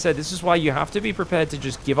like I said, this is why you have to be prepared to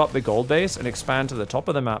just give up the gold base and expand to the top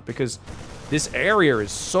of the map, because this area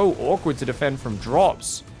is so awkward to defend from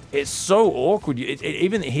drops. It's so awkward.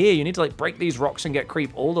 Even here, you need to like break these rocks and get creep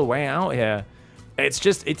all the way out here. It's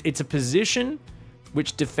just, it's a position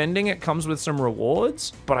which defending it comes with some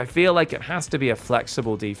rewards, but I feel like it has to be a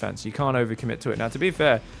flexible defense. You can't overcommit to it. Now, to be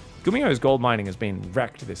fair, GUMIHO's gold mining has been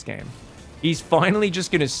wrecked this game. He's finally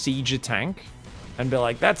just going to siege a tank and be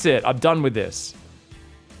like, that's it, I'm done with this.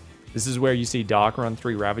 This is where you see Dark run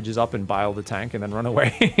 3 Ravages up and bile the tank and then run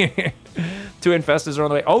away. 2 Infestors are on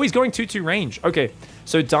the way. Oh, he's going 2-2 range. Okay,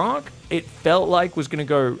 so Dark, it felt like was going to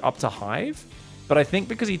go up to Hive. But I think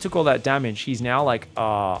because he took all that damage, he's now like,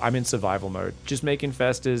 I'm in survival mode. Just make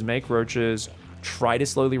Infestors, make Roaches, try to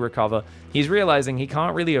slowly recover. He's realizing he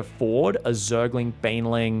can't really afford a Zergling,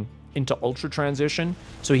 Baneling into Ultra transition.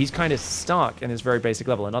 So he's kind of stuck in his very basic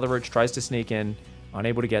level. Another Roach tries to sneak in,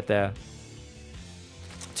 unable to get there.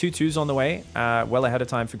 2-2s on the way, well ahead of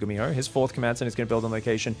time for GUMIHO. His 4th command center is going to build on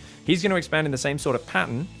location. He's going to expand in the same sort of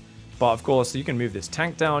pattern. But of course, you can move this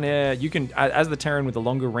tank down here. You can, as the Terran with the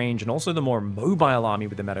longer range and also the more mobile army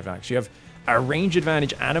with the medevacs, you have a range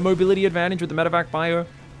advantage and a mobility advantage with the medevac bio.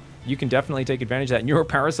 You can definitely take advantage of that.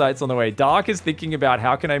 Neuroparasites on the way. Dark is thinking about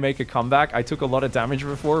how can I make a comeback? I took a lot of damage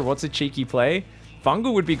before. What's a cheeky play?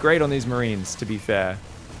 Fungal would be great on these Marines, to be fair.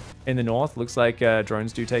 In the north, looks like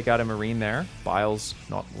drones do take out a Marine there. Bile's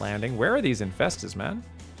not landing. Where are these Infestors, man?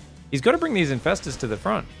 He's got to bring these Infestors to the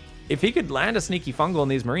front. If he could land a sneaky fungal on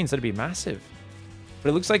these Marines, that'd be massive. But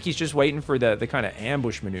it looks like he's just waiting for the kind of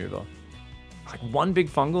ambush maneuver. Like one big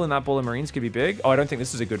fungal in that ball of Marines could be big. Oh, I don't think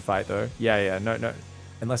this is a good fight, though. Yeah, no.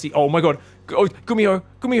 Unless he... Oh, my God. Oh,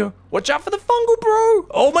 GUMIHO. Watch out for the fungal, bro.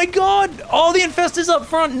 Oh, my God. Oh, the Infestor's up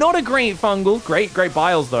front. Not a great fungal. Great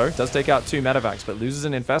Biles, though. Does take out 2 medevacs, but loses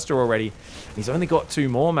an Infestor already. He's only got 2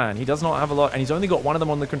 more, man. He does not have a lot, and he's only got one of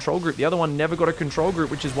them on the control group. The other one never got a control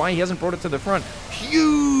group, which is why he hasn't brought it to the front.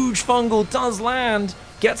 Huge fungal does land.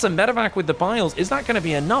 Gets a medevac with the Biles. Is that going to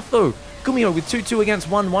be enough, though? GUMIHO with 2-2 against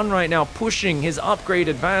 1-1 right now, pushing his upgrade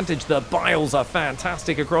advantage. The Biles are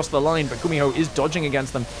fantastic across the line, but GUMIHO is dodging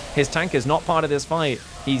against them. His tank is not part of this fight.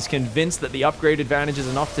 He's convinced that the upgrade advantage is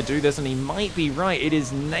enough to do this, and he might be right. It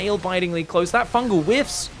is nail-bitingly close. That fungal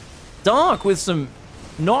whiffs. Dark with some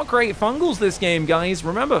not great fungals this game, guys.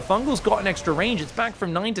 Remember, fungal's got an extra range. It's back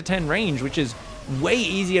from 9 to 10 range, which is way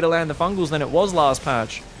easier to land the fungals than it was last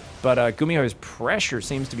patch. But GUMIHO's pressure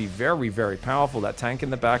seems to be very, very powerful. That tank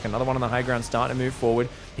in the back, another one on the high ground starting to move forward.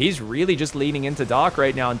 He's really just leaning into Dark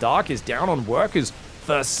right now, and Dark is down on workers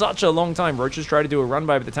for such a long time. Roaches try to do a run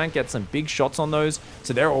by, but the tank gets some big shots on those,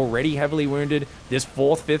 so they're already heavily wounded. This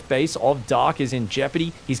 4th, 5th base of Dark is in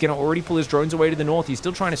jeopardy. He's going to already pull his drones away to the north. He's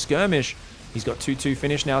still trying to skirmish. He's got 2-2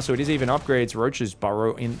 finish now, so it is even upgrades. Roaches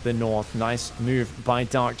burrow in the north. Nice move by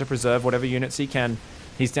Dark to preserve whatever units he can.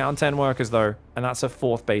 He's down 10 workers, though, and that's a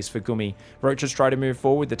 4th base for Gumi. Roaches try to move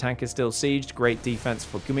forward. The tank is still sieged. Great defense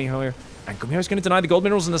for GUMIHO. And GUMIHO's going to deny the gold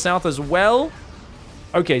minerals in the south as well.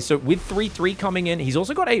 Okay, so with 3-3 coming in, he's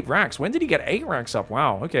also got 8 racks. When did he get 8 racks up?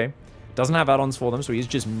 Wow, okay. Doesn't have add-ons for them, so he's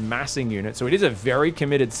just massing units. So it is a very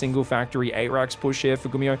committed single factory 8 racks push here for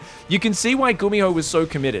GUMIHO. You can see why GUMIHO was so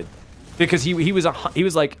committed. Because he was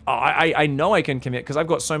like, oh, I know I can commit because I've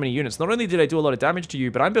got so many units. Not only did I do a lot of damage to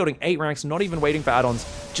you, but I'm building 8 ranks, not even waiting for add-ons,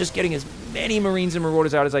 just getting as many Marines and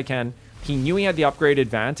Marauders out as I can. He knew he had the upgrade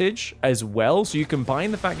advantage as well, so you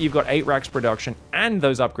combine the fact that you've got 8 racks production and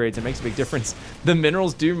those upgrades, it makes a big difference. The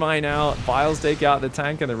minerals do mine out, Biles take out the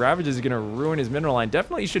tank, and the Ravagers are going to ruin his mineral line.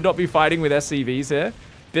 Definitely should not be fighting with SCVs here.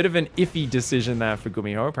 Bit of an iffy decision there for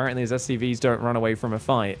GUMIHO. Apparently his SCVs don't run away from a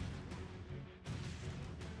fight.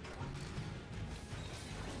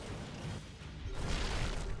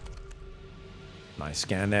 Nice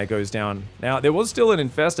scan there, goes down. Now, there was still an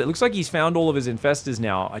infestor. It looks like he's found all of his infestors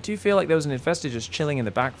now. I do feel like there was an infestor just chilling in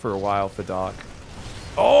the back for a while for Dark.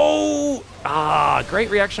 Oh!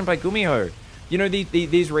 Great reaction by GUMIHO. You know,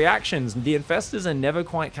 these reactions, the infestors are never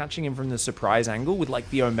quite catching him from the surprise angle with like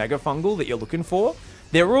the Omega fungal that you're looking for.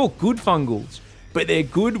 They're all good fungals, but they're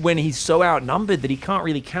good when he's so outnumbered that he can't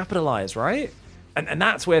really capitalize, right? And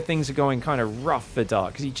that's where things are going kind of rough for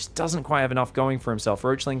Dark, because he just doesn't quite have enough going for himself.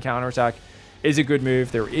 Roachling counterattack is a good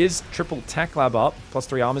move. There is triple tech lab up.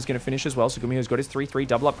 +3 armor is going to finish as well. So GUMIHO's got his 3-3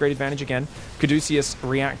 double upgrade advantage again. Caduceus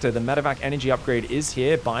reactor. The medevac energy upgrade is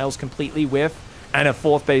here. Biles completely whiff. And a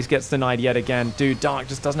 4th base gets denied yet again. Dude, Dark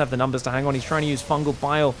just doesn't have the numbers to hang on. He's trying to use fungal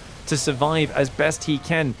bile to survive as best he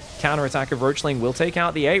can. Counterattack of Roachling will take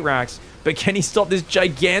out the 8-racks. But can he stop this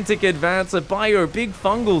gigantic advance of Bio? Big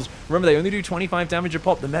fungals. Remember, they only do 25 damage a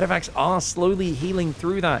pop. The medevacs are slowly healing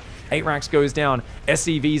through that. 8-racks goes down.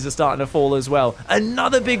 SCVs are starting to fall as well.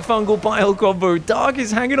 Another big fungal bile combo. Dark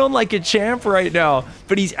is hanging on like a champ right now.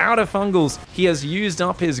 But he's out of fungals. He has used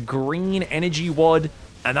up his green energy wad.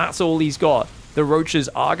 And that's all he's got. The Roaches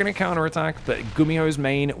are going to counterattack, but GUMIHO's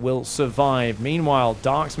main will survive. Meanwhile,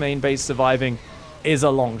 Dark's main base surviving is a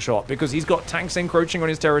long shot because he's got tanks encroaching on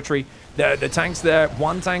his territory. The tank's there.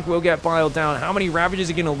 One tank will get biled down. How many Ravages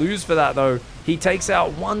are going to lose for that, though? He takes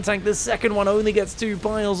out one tank. The second one only gets 2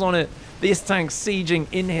 biles on it. This tank's sieging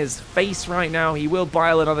in his face right now. He will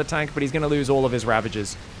bile another tank, but he's going to lose all of his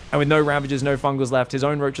Ravages. And with no Ravages, no Fungals left, his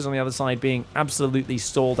own Roaches on the other side being absolutely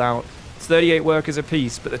stalled out. It's 38 workers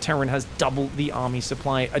apiece, but the Terran has double the army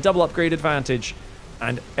supply, a double upgrade advantage,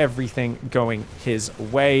 and everything going his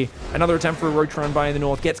way. Another attempt for a Roach run by in the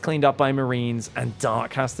north gets cleaned up by Marines, and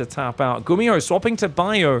Dark has to tap out. GUMIHO swapping to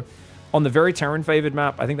Bio on the very Terran-favored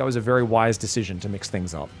map. I think that was a very wise decision to mix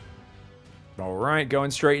things up. All right,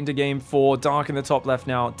 going straight into game 4. Dark in the top left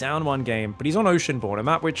now, down 1 game, but he's on Oceanborn, a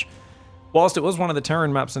map which, whilst it was one of the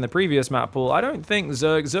Terran maps in the previous map pool, I don't think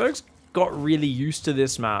Zerg's got really used to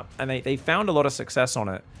this map, and they found a lot of success on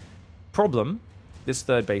it. Problem, this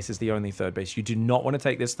 3rd base is the only 3rd base. You do not want to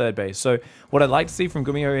take this 3rd base. So what I'd like to see from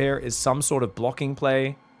GUMIHO here is some sort of blocking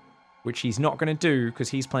play, which he's not going to do because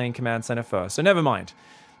he's playing command center first. So never mind.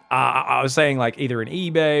 I was saying like either an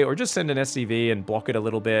eBay or just send an SCV and block it a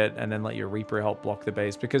little bit and then let your Reaper help block the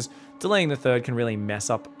base, because delaying the 3rd can really mess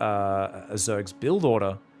up a Zerg's build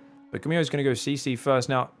order. But GUMIHO's going to go CC first.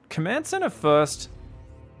 Now, command center first.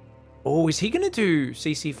 Oh, is he going to do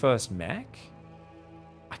CC first mech?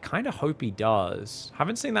 I kind of hope he does.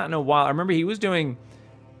 Haven't seen that in a while. I remember he was doing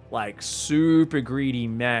like super greedy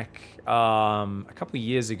mech a couple of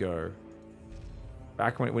years ago.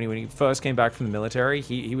 Back when he first came back from the military,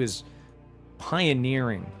 he was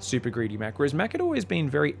pioneering super greedy mech. Whereas mech had always been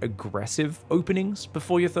very aggressive openings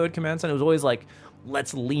before your 3rd command center. It was always like,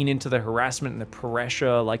 let's lean into the harassment and the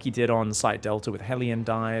pressure like he did on Site Delta with Hellion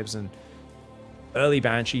dives and early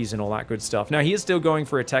Banshees and all that good stuff. Now, he is still going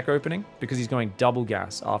for a tech opening because he's going double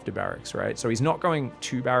gas after barracks, right? So he's not going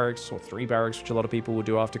 2 barracks or 3 barracks, which a lot of people will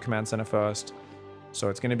do after command center first. So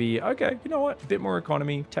it's going to be, okay, you know what? A bit more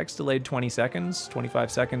economy. Tech's delayed 20 seconds,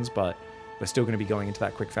 25 seconds, but we're still going to be going into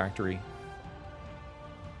that quick factory.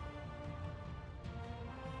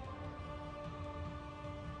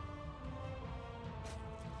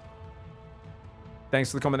 Thanks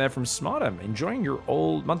for the comment there from Smart. I'm enjoying your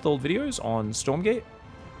month-old videos on Stormgate.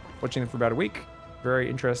 Watching them for about a week. Very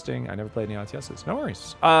interesting. I never played any RTSs. No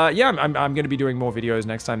worries. Yeah, I'm going to be doing more videos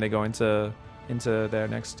next time they go into their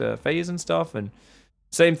next phase and stuff. And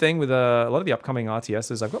same thing with a lot of the upcoming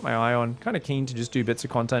RTSs. I've got my eye on. Kind of keen to just do bits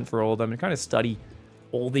of content for all of them and kind of study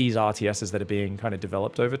all these RTSs that are being kind of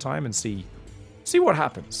developed over time and see what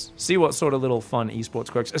happens. See what sort of little fun esports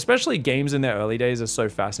quirks. Especially games in their early days are so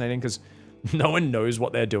fascinating because no one knows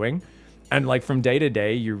what they're doing. And like from day to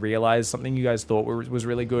day, you realize something you guys thought was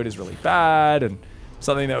really good is really bad. And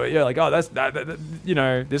something that you're like, oh, that you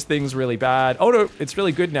know, this thing's really bad. Oh no, it's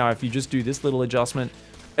really good now if you just do this little adjustment.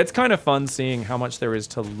 It's kind of fun seeing how much there is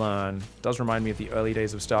to learn. It does remind me of the early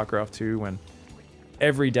days of StarCraft 2 when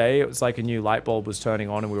every day it was like a new light bulb was turning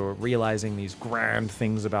on and we were realizing these grand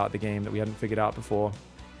things about the game that we hadn't figured out before.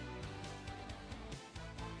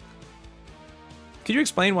 Could you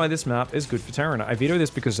explain why this map is good for Terran? I veto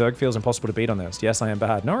this because Zerg feels impossible to beat on this. Yes, I am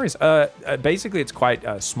bad. No worries. Basically, it's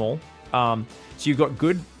quite small. So you've got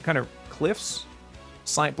good kind of cliffs,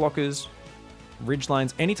 sight blockers, ridge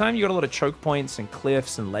lines. Anytime you got a lot of choke points and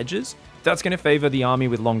cliffs and ledges, that's going to favor the army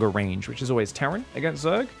with longer range, which is always Terran against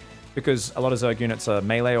Zerg, because a lot of Zerg units are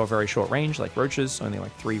melee or very short range, like Roaches, only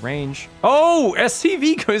like 3 range. Oh,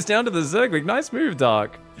 SCV goes down to the Zerg. Nice move,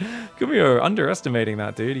 Dark. GUMIHO underestimating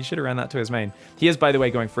that, dude. He should have ran that to his main. He is, by the way,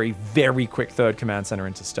 going for a very quick third command center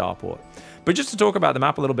into Starport. But just to talk about the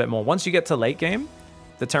map a little bit more, once you get to late game,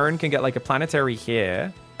 the Terran can get like a planetary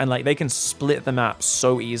here, and like they can split the map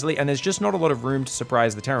so easily, and there's just not a lot of room to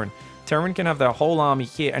surprise the Terran. Terran can have their whole army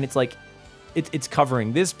here, and it's like, it's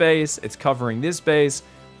covering this base, it's covering this base,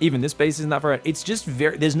 even this base isn't that far out. It's just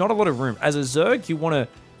there's not a lot of room. As a Zerg, you want to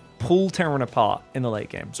pull Terran apart in the late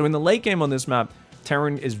game. So in the late game on this map,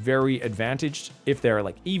 Terran is very advantaged if they're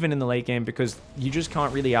like even in the late game, because you just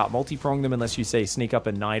can't really out multi-prong them unless you say sneak up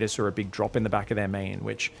a Nidus or a big drop in the back of their main,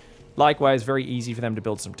 which likewise very easy for them to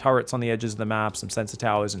build some turrets on the edges of the map, some sensor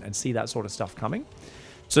towers, and see that sort of stuff coming.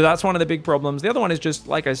 So that's one of the big problems. The other one is just,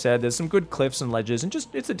 like I said, there's some good cliffs and ledges, and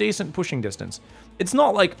just it's a decent pushing distance. It's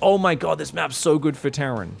not like, oh my god, this map's so good for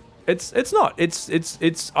Terran. It's not.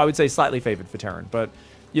 It's I would say slightly favored for Terran, but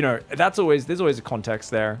you know, there's always a context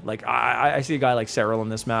there. Like I see a guy like Cyril on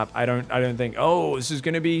this map. I don't think, oh, this is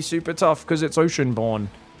gonna be super tough because it's Oceanborn.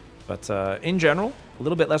 But in general, a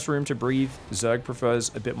little bit less room to breathe. Zerg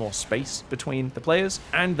prefers a bit more space between the players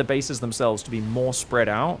and the bases themselves to be more spread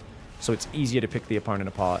out, so it's easier to pick the opponent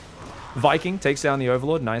apart. Viking takes down the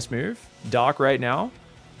Overlord. Nice move. Dark right now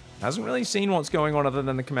hasn't really seen what's going on other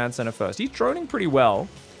than the command center first. He's droning pretty well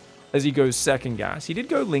as he goes second gas. He did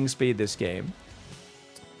go Ling speed this game.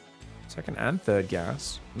 Second and third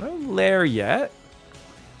gas. No lair yet.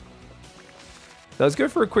 Does go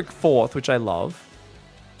for a quick fourth, which I love.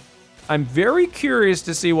 I'm very curious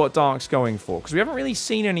to see what Dark's going for, because we haven't really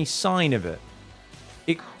seen any sign of it.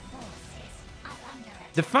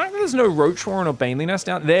 The fact that there's no Roach Warren or Baneley Nest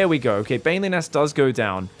down... There we go. Okay, Baneley Nest does go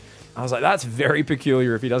down. I was like, that's very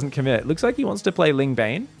peculiar if he doesn't commit. Looks like he wants to play Ling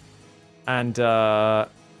Bane. And I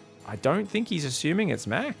don't think he's assuming it's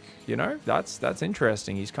mech. You know, that's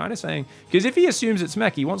interesting. He's kind of saying... Because if he assumes it's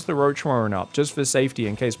mech, he wants the Roach Warren up, just for safety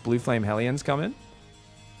in case Blue Flame Hellions come in.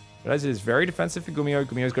 But as it is very defensive for GUMIHO.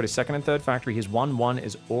 GUMIHO's got his second and third factory. His 1-1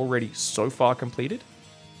 is already so far completed.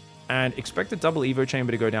 And expect a double Evo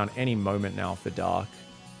chamber to go down any moment now for Dark.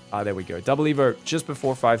 There we go. Double Evo just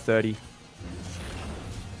before 5:30.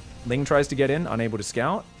 Ling tries to get in, unable to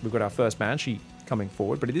scout. We've got our first Banshee coming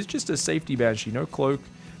forward, but it is just a safety Banshee, no cloak.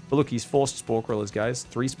 But look, he's forced Spore Crawlers, guys.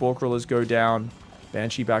 3 Spore Crawlers go down.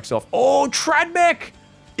 Banshee backs off. Oh, Tradmech!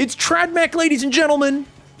 It's Tradmech, ladies and gentlemen!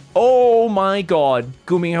 Oh my god.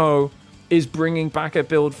 GUMIHO is bringing back a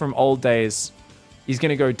build from old days. He's going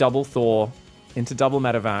to go double Thor into double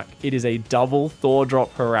Medevac. It is a double Thor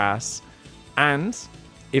drop harass. And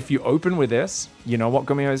if you open with this, you know what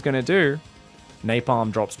GUMIHO is going to do?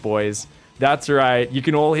 Napalm drops, boys. That's right. You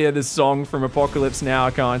can all hear this song from Apocalypse Now,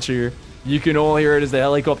 can't you? You can all hear it as the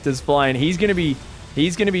helicopter's flying. He's going to be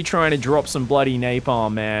trying to drop some bloody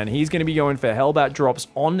napalm, man. He's going to be going for Hellbat drops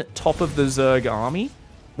on top of the Zerg army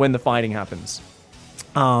when the fighting happens.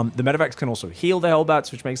 The Medevacs can also heal the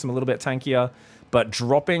Hellbats, which makes them a little bit tankier. But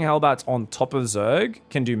dropping Hellbats on top of Zerg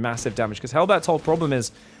can do massive damage, because Hellbat's whole problem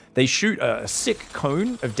is they shoot a sick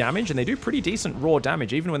cone of damage, and they do pretty decent raw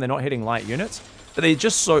damage, even when they're not hitting light units. But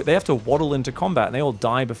they have to waddle into combat, and they all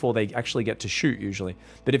die before they actually get to shoot, usually.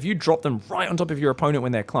 But if you drop them right on top of your opponent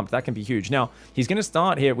when they're clumped, that can be huge. Now, he's going to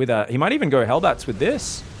start here with he might even go Hellbats with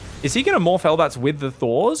this. Is he going to morph Hellbats with the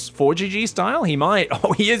Thors? 4GG style? He might.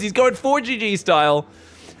 Oh, he is. He's going 4GG style.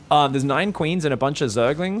 There's 9 queens and a bunch of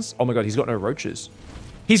Zerglings. Oh my god, he's got no roaches.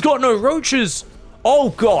 He's got no roaches! Oh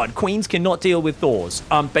god, queens cannot deal with Thors.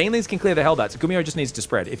 Banelings can clear the Hellbats. GUMIHO just needs to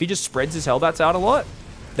spread. If he just spreads his Hellbats out a lot,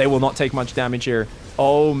 they will not take much damage here.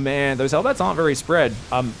 Oh man, those Hellbats aren't very spread.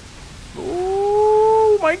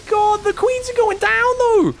 Oh my god, the queens are going down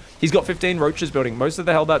though! He's got 15 roaches building. Most of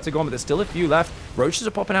the Hellbats are gone, but there's still a few left. Roaches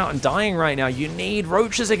are popping out and dying right now. You need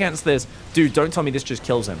roaches against this. Dude, don't tell me this just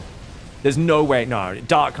kills him. There's no way. No,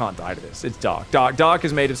 Dark can't die to this. It's Dark. Dark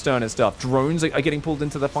is made of sterner stuff. Drones are getting pulled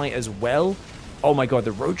into the fight as well. Oh my god,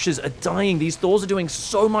 the roaches are dying. These Thors are doing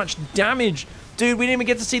so much damage. Dude, we didn't even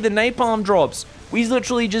get to see the napalm drops. We've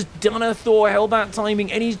literally just done a Thor Hellbat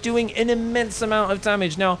timing, and he's doing an immense amount of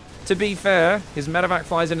damage. Now, to be fair, his Medevac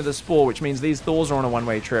flies into the Spore, which means these Thors are on a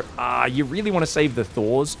one-way trip. You really want to save the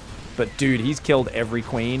Thors, but dude, he's killed every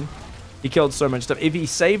queen. He killed so much stuff. If he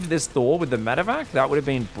saved this Thor with the Medevac, that would have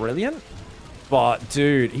been brilliant. But,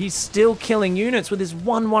 dude, he's still killing units with his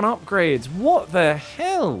 1-1 upgrades. What the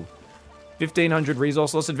hell? 1,500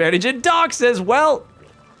 resource loss advantage. And Dark says, well,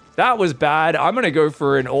 that was bad. I'm going to go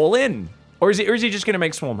for an all-in. Or is he just going to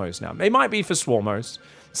make Swarm Host now? It might be for Swarm Host.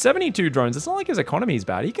 72 drones. It's not like his economy is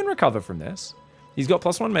bad. He can recover from this. He's got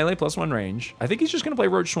 +1 melee, +1 range. I think he's just going to play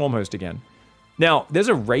Roach Swarm Host again. Now, there's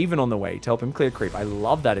a Raven on the way to help him clear creep. I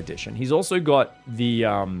love that addition. He's also got the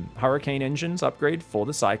Hurricane engines upgrade for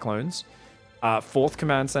the Cyclones. 4th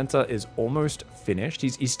command center is almost finished.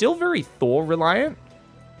 He's still very Thor reliant.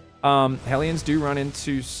 Hellions do run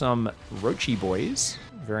into some Roachy boys.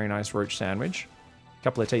 Very nice roach sandwich. A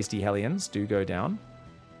couple of tasty Hellions do go down.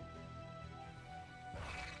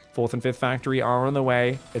 4th and 5th factory are on the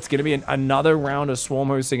way. It's going to be another round of Swarm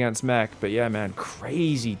Hosts against Mech. But yeah, man,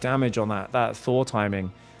 crazy damage on that Thor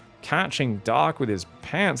timing. Catching Dark with his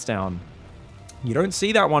pants down. You don't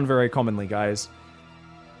see that one very commonly, guys.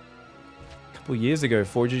 A couple years ago,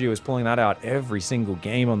 4GG was pulling that out every single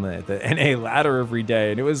game on the NA ladder every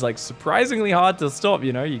day. And it was like surprisingly hard to stop,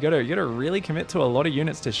 you know? You gotta really commit to a lot of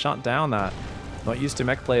units to shut down that. Not used to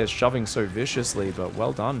Mech players shoving so viciously, but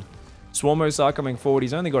well done. Swarmos are coming forward.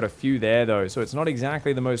 He's only got a few there, though, so it's not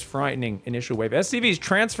exactly the most frightening initial wave. SCV's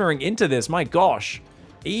transferring into this. My gosh.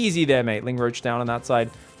 Easy there, mate. Ling Roach down on that side.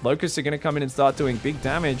 Locusts are going to come in and start doing big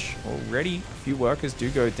damage. Already, a few workers do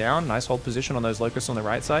go down. Nice hold position on those Locusts on the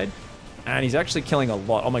right side. And he's actually killing a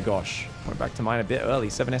lot. Oh, my gosh. Went back to mine a bit early.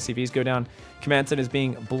 7 SCVs go down. Command Center is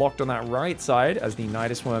being blocked on that right side as the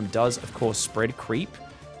Nidus Worm does, of course, spread creep.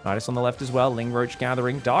 Nidus on the left as well. Ling Roach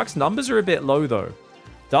gathering. Dark's numbers are a bit low, though.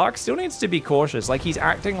 Dark still needs to be cautious. Like, he's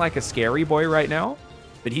acting like a scary boy right now,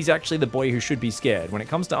 but he's actually the boy who should be scared. When it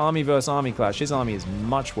comes to army versus army clash, his army is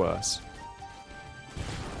much worse.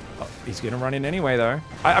 Oh, he's going to run in anyway, though.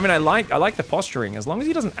 I mean, I like the posturing, as long as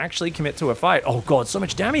he doesn't actually commit to a fight. Oh, God, so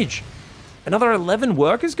much damage. Another 11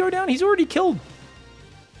 workers go down? He's already killed.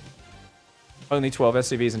 Only 12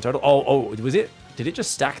 SCVs in total. Oh, was it? Did it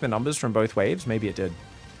just stack the numbers from both waves? Maybe it did.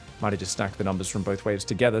 Might have just stacked the numbers from both waves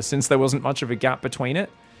together since there wasn't much of a gap between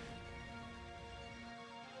it.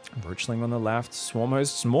 Roachling on the left. Swarm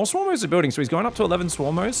Hosts. More Swarm Hosts are building, so he's going up to 11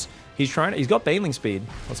 Swarm Hosts. He's got Baneling speed.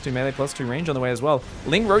 +2 melee, +2 range on the way as well.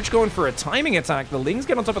 Ling Roach going for a timing attack. The Lings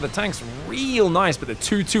get on top of the tanks real nice, but the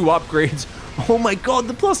 2-2 upgrades. Oh my god,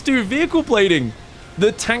 the +2 vehicle plating.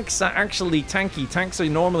 The tanks are actually tanky. Tanks are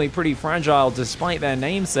normally pretty fragile despite their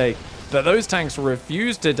namesake, but those tanks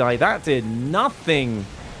refused to die. That did nothing.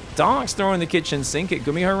 Dark's throwing the kitchen sink at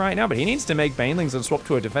GUMIHO right now, but he needs to make Banelings and swap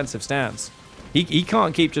to a defensive stance. He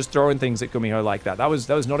can't keep just throwing things at GUMIHO like that. That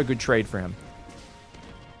was not a good trade for him.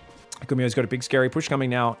 GUMIHO's got a big scary push coming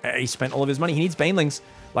now. He spent all of his money. He needs Banelings.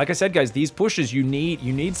 Like I said, guys, these pushes, you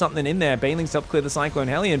need something in there. Banelings to help clear the Cyclone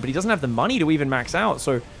Hellion, but he doesn't have the money to even max out.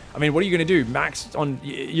 So, I mean, what are you going to do? Max on,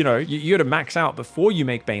 you know, you got to max out before you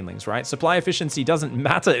make Banelings, right? Supply efficiency doesn't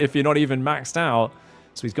matter if you're not even maxed out.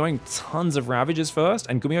 So he's going tons of Ravagers first,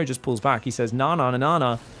 and GUMIHO just pulls back. He says,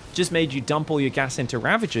 nah, just made you dump all your gas into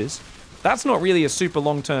Ravagers. That's not really a super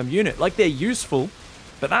long-term unit. Like, they're useful,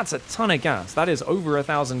 but that's a ton of gas. That is over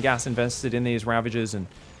 1,000 gas invested in these Ravagers, and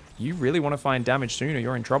you really want to find damage soon or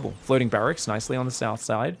you're in trouble. Floating barracks nicely on the south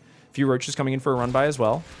side. A few Roaches coming in for a run-by as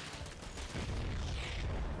well.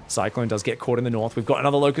 Cyclone does get caught in the north. We've got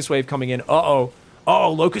another Locust Wave coming in. Uh-oh.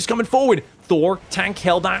 Oh, Locust coming forward. Thor, tank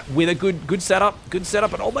held that with a good setup. Good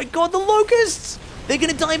setup. And oh my god, the Locusts! They're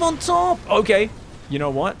going to dive on top. Okay. You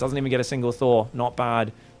know what? Doesn't even get a single Thor. Not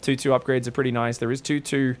bad. 2-2 upgrades are pretty nice. There is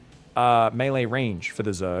 2-2 melee range for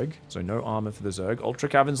the Zerg. So no armor for the Zerg. Ultra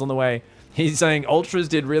Caverns on the way. He's saying Ultras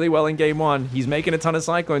did really well in game 1. He's making a ton of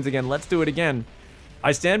Cyclones again. Let's do it again.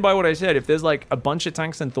 I stand by what I said. If there's like a bunch of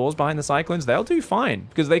tanks and Thors behind the Cyclones, they'll do fine.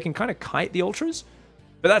 Because they can kind of kite the Ultras.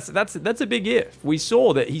 But that's a big if. We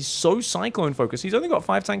saw that he's so Cyclone focused. He's only got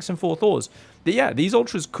 5 tanks and 4 Thors. But yeah, these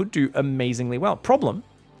Ultras could do amazingly well. Problem,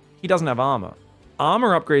 he doesn't have armor.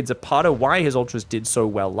 Armor upgrades are part of why his Ultras did so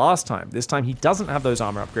well last time. This time he doesn't have those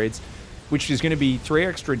armor upgrades, which is going to be 3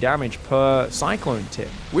 extra damage per Cyclone tick.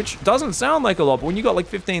 Which doesn't sound like a lot, but when you got like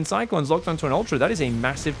 15 Cyclones locked onto an Ultra, that is a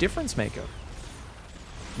massive difference maker.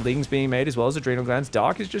 Lings being made as well as Adrenal Glands.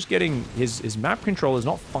 Dark is just getting his map control is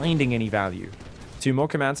not finding any value. 2 more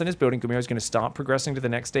command centers building. GUMIHO is going to start progressing to the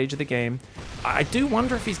next stage of the game. I do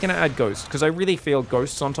wonder if he's going to add Ghosts, because I really feel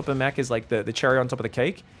Ghosts on top of Mech is like the cherry on top of the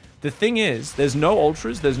cake. The thing is, there's no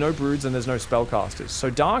Ultras, there's no Broods, and there's no Spellcasters.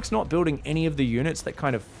 So Dark's not building any of the units that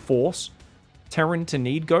kind of force Terran to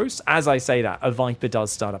need Ghosts. As I say that, a Viper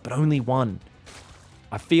does start up, but only 1.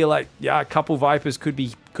 I feel like, yeah, a couple Vipers could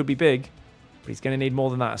be big, but he's going to need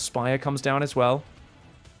more than that. A Spire comes down as well.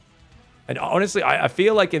 And honestly, I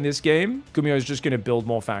feel like in this game, GUMIHO is just going to build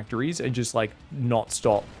more factories and just, like, not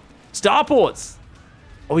stop. Starports!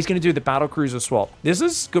 Oh, he's going to do the Battlecruiser swap. This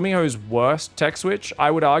is GUMIHO's worst tech switch,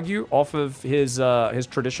 I would argue, off of his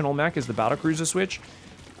traditional mech is the Battlecruiser switch.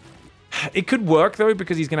 It could work, though,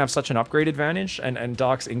 because he's going to have such an upgrade advantage, and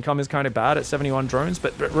Dark's income is kind of bad at 71 drones.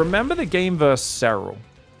 But remember the game versus Serral.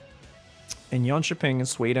 in Jönköping,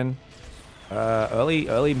 Sweden,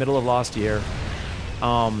 early middle of last year.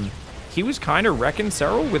 He was kind of wrecking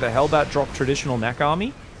Serral with a Hellbat drop traditional mech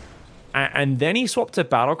army. And then he swapped to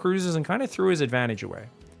battle cruisers and kind of threw his advantage away.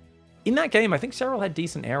 In that game, I think Serral had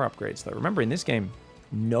decent air upgrades, though. Remember, in this game,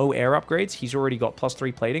 no air upgrades. He's already got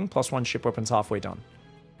 +3 plating, +1 ship weapons halfway done.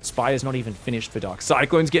 Spy is not even finished for Dark.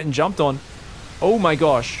 Cyclone's getting jumped on. Oh my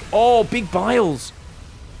gosh. Oh, big biles.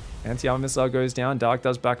 Anti-armor missile goes down. Dark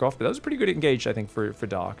does back off, but that was pretty good engaged, I think, for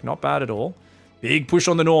Dark. Not bad at all. Big push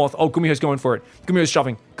on the north. Oh, GUMIHO's going for it. GUMIHO's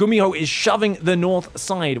shoving. GUMIHO is shoving the north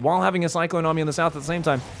side while having a Cyclone army on the south at the same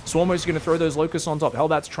time. Swarmo's going to throw those locusts on top.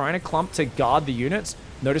 Hellbat's trying to clump to guard the units.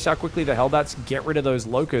 Notice how quickly the Hellbats get rid of those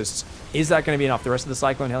locusts. Is that going to be enough? The rest of the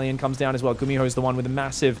Cyclone Hellion comes down as well. GUMIHO's the one with a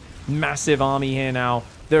massive army here now.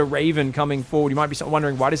 The Raven coming forward. You might be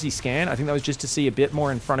wondering, why does he scan? I think that was just to see a bit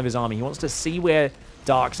more in front of his army. He wants to see where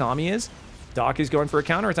Dark's army is. Dark is going for a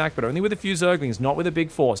counterattack, but only with a few Zerglings, not with a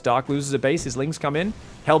big force. Dark loses a base, his Lings come in.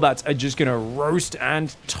 Hellbats are just going to roast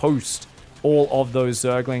and toast all of those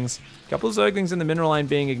Zerglings. A couple of Zerglings in the mineral line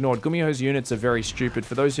being ignored. GUMIHO's units are very stupid.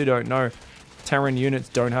 For those who don't know, Terran units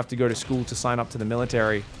don't have to go to school to sign up to the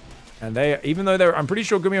military. And even though I'm pretty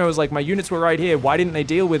sure GUMIHO was like, my units were right here, why didn't they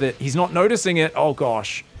deal with it? He's not noticing it. Oh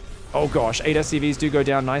gosh. Oh gosh, 8 SCVs do go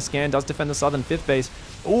down. Nice scan, does defend the southern 5th base.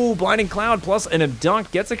 Ooh, Blinding Cloud plus an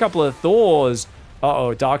Abduct gets a couple of Thors.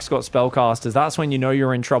 Uh-oh, Dark's got Spellcasters. That's when you know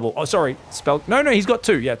you're in trouble. Oh, sorry, No, he's got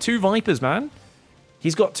 2. Yeah, 2 Vipers, man.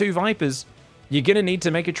 He's got 2 Vipers. You're going to need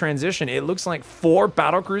to make a transition. It looks like 4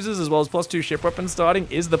 battle cruisers as well as +2 ship weapons starting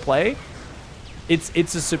is the play. It's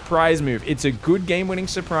a surprise move. It's a good game-winning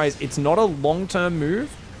surprise. It's not a long-term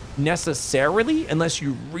move necessarily unless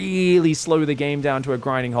you really slow the game down to a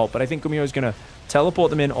grinding halt. But I think GUMIHO is going to teleport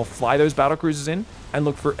them in or fly those battle cruisers in and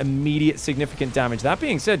look for immediate significant damage. That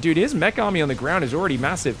being said, dude, his mech army on the ground is already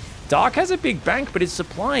massive. Dark has a big bank, but his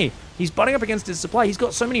supply, he's butting up against his supply. He's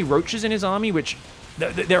got so many roaches in his army, which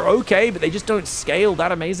they're okay, but they just don't scale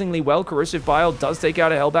that amazingly well. Corrosive Bile does take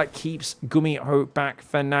out a Hellbat, keeps GUMIHO back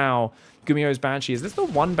for now. GUMIHO's Banshee. Is this the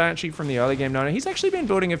one Banshee from the early game? No, he's actually been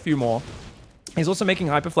building a few more. He's also making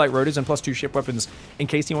Hyperflight Rotors and +2 ship weapons in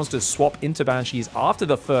case he wants to swap into Banshees after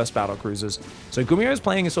the first battle cruisers. So GUMIHO is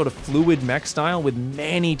playing a sort of fluid mech style with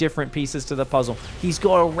many different pieces to the puzzle. He's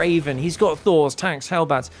got a Raven, he's got Thors, tanks,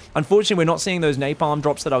 Hellbats. Unfortunately, we're not seeing those Napalm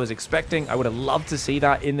drops that I was expecting. I would have loved to see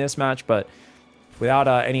that in this match, but without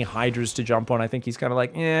any Hydras to jump on, I think he's kind of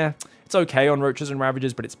like, yeah, it's okay on Roaches and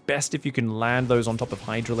Ravagers, but it's best if you can land those on top of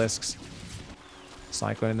Hydralisks.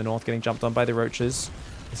 Cyclone in the north getting jumped on by the Roaches.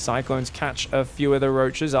 The Cyclones catch a few of the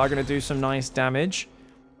Roaches, are going to do some nice damage.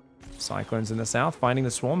 Cyclones in the south finding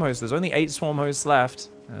the Swarm Host. There's only 8 Swarm Hosts left,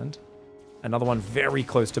 and another one very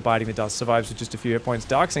close to biting the dust. Survives with just a few hit points.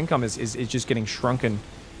 Dark's income is just getting shrunken.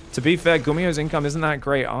 To be fair, GUMIHO's income isn't that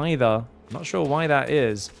great either. Not sure why that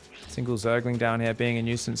is. Single Zergling down here being a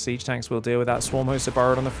nuisance. Siege tanks will deal with that. Swarm Hosts are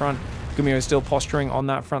burrowed on the front. GUMIHO is still posturing on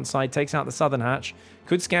that front side. Takes out the southern hatch.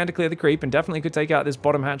 Could scan to clear the creep and definitely could take out this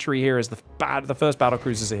bottom hatchery here as the first battle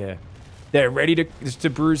cruisers are here. They're ready to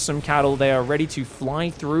bruise some cattle. They are ready to fly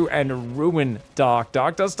through and ruin Dark.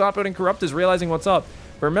 Dark does start building Corruptors, realizing what's up.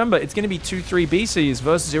 But remember, it's going to be 2-3 BCs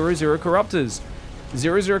versus 0-0 Corruptors.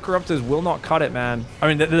 0-0 Corruptors will not cut it, man. I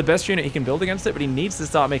mean, they're the best unit he can build against it, but he needs to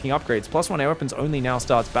start making upgrades. +1 air weapons only now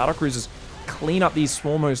starts. Battle cruisers clean up these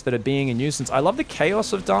Swarm Hosts that are being a nuisance. I love the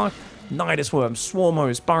chaos of Dark. Nidus Worms, Swarm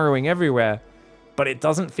Hosts burrowing everywhere. But it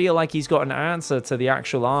doesn't feel like he's got an answer to the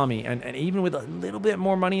actual army. And even with a little bit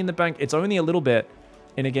more money in the bank, it's only a little bit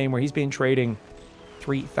in a game where he's been trading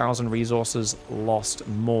 3,000 resources lost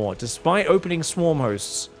more. Despite opening Swarm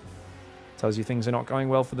Hosts. Tells you things are not going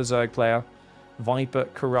well for the Zerg player. Viper,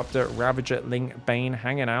 Corruptor, Ravager, Link, Bane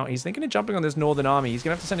hanging out. He's thinking of jumping on this northern army. He's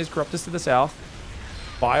going to have to send his Corruptors to the south.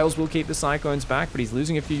 Biles will keep the Cyclones back, but he's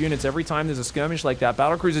losing a few units every time there's a skirmish like that.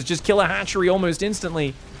 Battlecruisers just kill a hatchery almost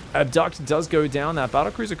instantly. Abduct does go down. That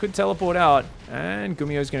battlecruiser could teleport out, and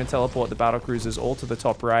GUMIHO's going to teleport the battlecruisers all to the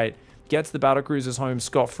top right. Gets the battlecruisers home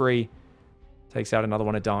scot-free. Takes out another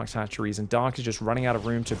one of Dark's hatcheries, and Dark is just running out of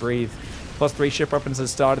room to breathe. +3 ship weapons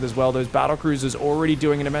has started as well. Those battlecruisers already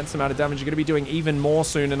doing an immense amount of damage. Are going to be doing even more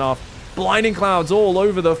soon enough. Blinding Clouds all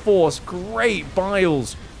over the force. Great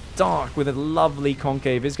Biles. Dark with a lovely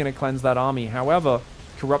concave is going to cleanse that army. However,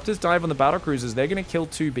 Corruptors dive on the battlecruisers. They're going to kill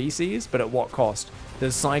 2 BCs, but at what cost?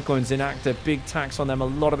 The Cyclones enact a big tax on them. A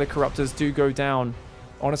lot of the Corruptors do go down.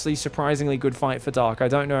 Honestly, surprisingly good fight for Dark. I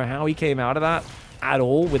don't know how he came out of that at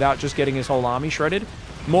all without just getting his whole army shredded.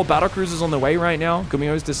 More battlecruisers on the way right now.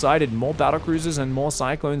 GUMIHO's decided more battlecruisers and more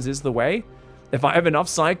Cyclones is the way. If I have enough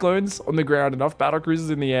Cyclones on the ground, enough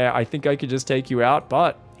battlecruisers in the air, I think I could just take you out,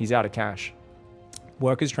 but he's out of cash.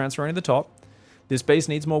 Workers transferring to the top. This base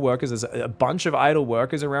needs more workers. There's a bunch of idle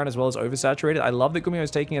workers around as well as oversaturated. I love that GUMIHO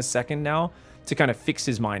is taking a second now to kind of fix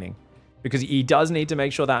his mining, because he does need to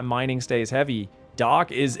make sure that mining stays heavy.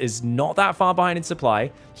 Dark is not that far behind in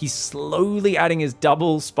supply. He's slowly adding his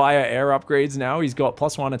double Spire air upgrades now. He's got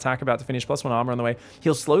 +1 attack about to finish, +1 armor on the way.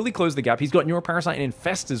 He'll slowly close the gap. He's got Neuroparasite and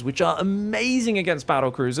Infestors, which are amazing against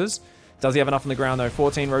battle cruisers. Does he have enough on the ground, though?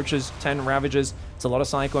 14 Roaches, 10 Ravagers. It's a lot of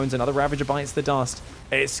Cyclones. Another Ravager bites the dust.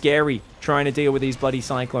 It's scary trying to deal with these bloody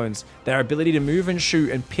Cyclones. Their ability to move and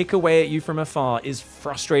shoot and pick away at you from afar is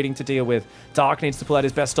frustrating to deal with. Dark needs to pull out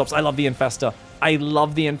his best stops. I love the Infestor. I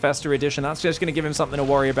love the Infestor edition. That's just going to give him something to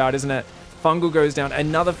worry about, isn't it? Fungal goes down.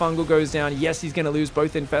 Another Fungal goes down. Yes, he's going to lose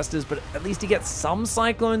both Infestors, but at least he gets some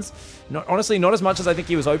Cyclones. Honestly, not as much as I think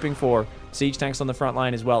he was hoping for. Siege tanks on the front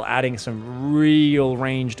line as well, adding some real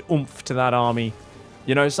ranged oomph to that army.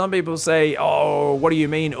 You know, some people say, oh, what do you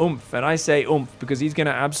mean oomph? And I say oomph because he's going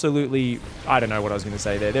to absolutely... I don't know what I was going to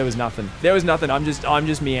say there. There was nothing. There was nothing. I'm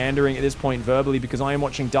just meandering at this point verbally because I am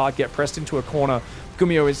watching Dark get pressed into a corner.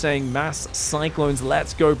 GUMIHO is saying mass Cyclones,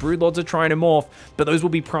 let's go. Broodlords are trying to morph, but those will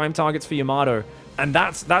be prime targets for Yamato. And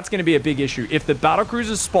that's going to be a big issue. If the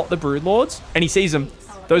battlecruisers spot the Broodlords and he sees them,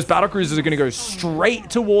 those battlecruisers are going to go straight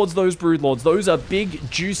towards those Broodlords. Those are big,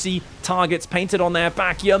 juicy targets painted on their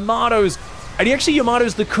back. Yamato's. And he actually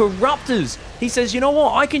Yamato's the Corruptors. He says, you know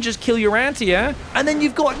what? I can just kill your anti-air, and then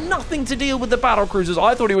you've got nothing to deal with the battlecruisers.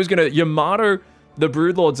 I thought he was going to Yamato the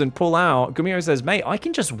Broodlords and pull out. GUMIHO says, mate, I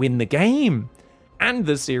can just win the game. And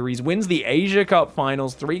the series wins the Asia Cup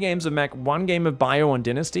Finals, 3 games of mech, 1 game of bio on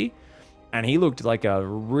Dynasty. And he looked like a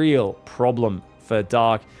real problem for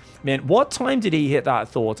Dark. Man, what time did he hit that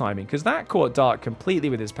Thor timing? Because that caught Dark completely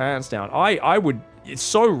with his pants down. It's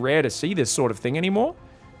so rare to see this sort of thing anymore.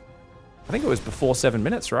 I think it was before 7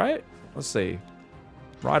 minutes, right? Let's see.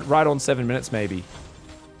 Right on 7 minutes, maybe.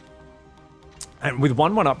 And with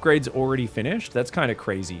 1-1 upgrades already finished, that's kind of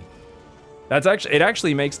crazy. It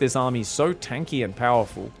actually makes this army so tanky and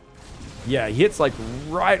powerful. Yeah, he hits like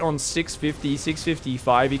right on 650,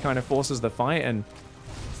 655. He kind of forces the fight, and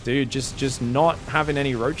dude, just not having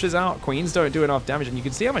any roaches out. Queens don't do enough damage, and you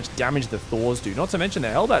can see how much damage the Thors do. Not to mention the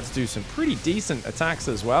Hellbats do some pretty decent attacks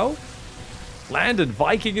as well. Landed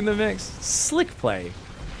Viking in the mix. Slick play.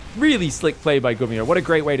 Really slick play by GUMIHO. What a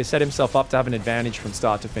great way to set himself up to have an advantage from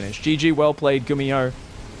start to finish. GG, well played, GUMIHO.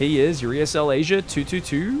 He is your ESL Asia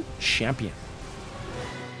 222 champion.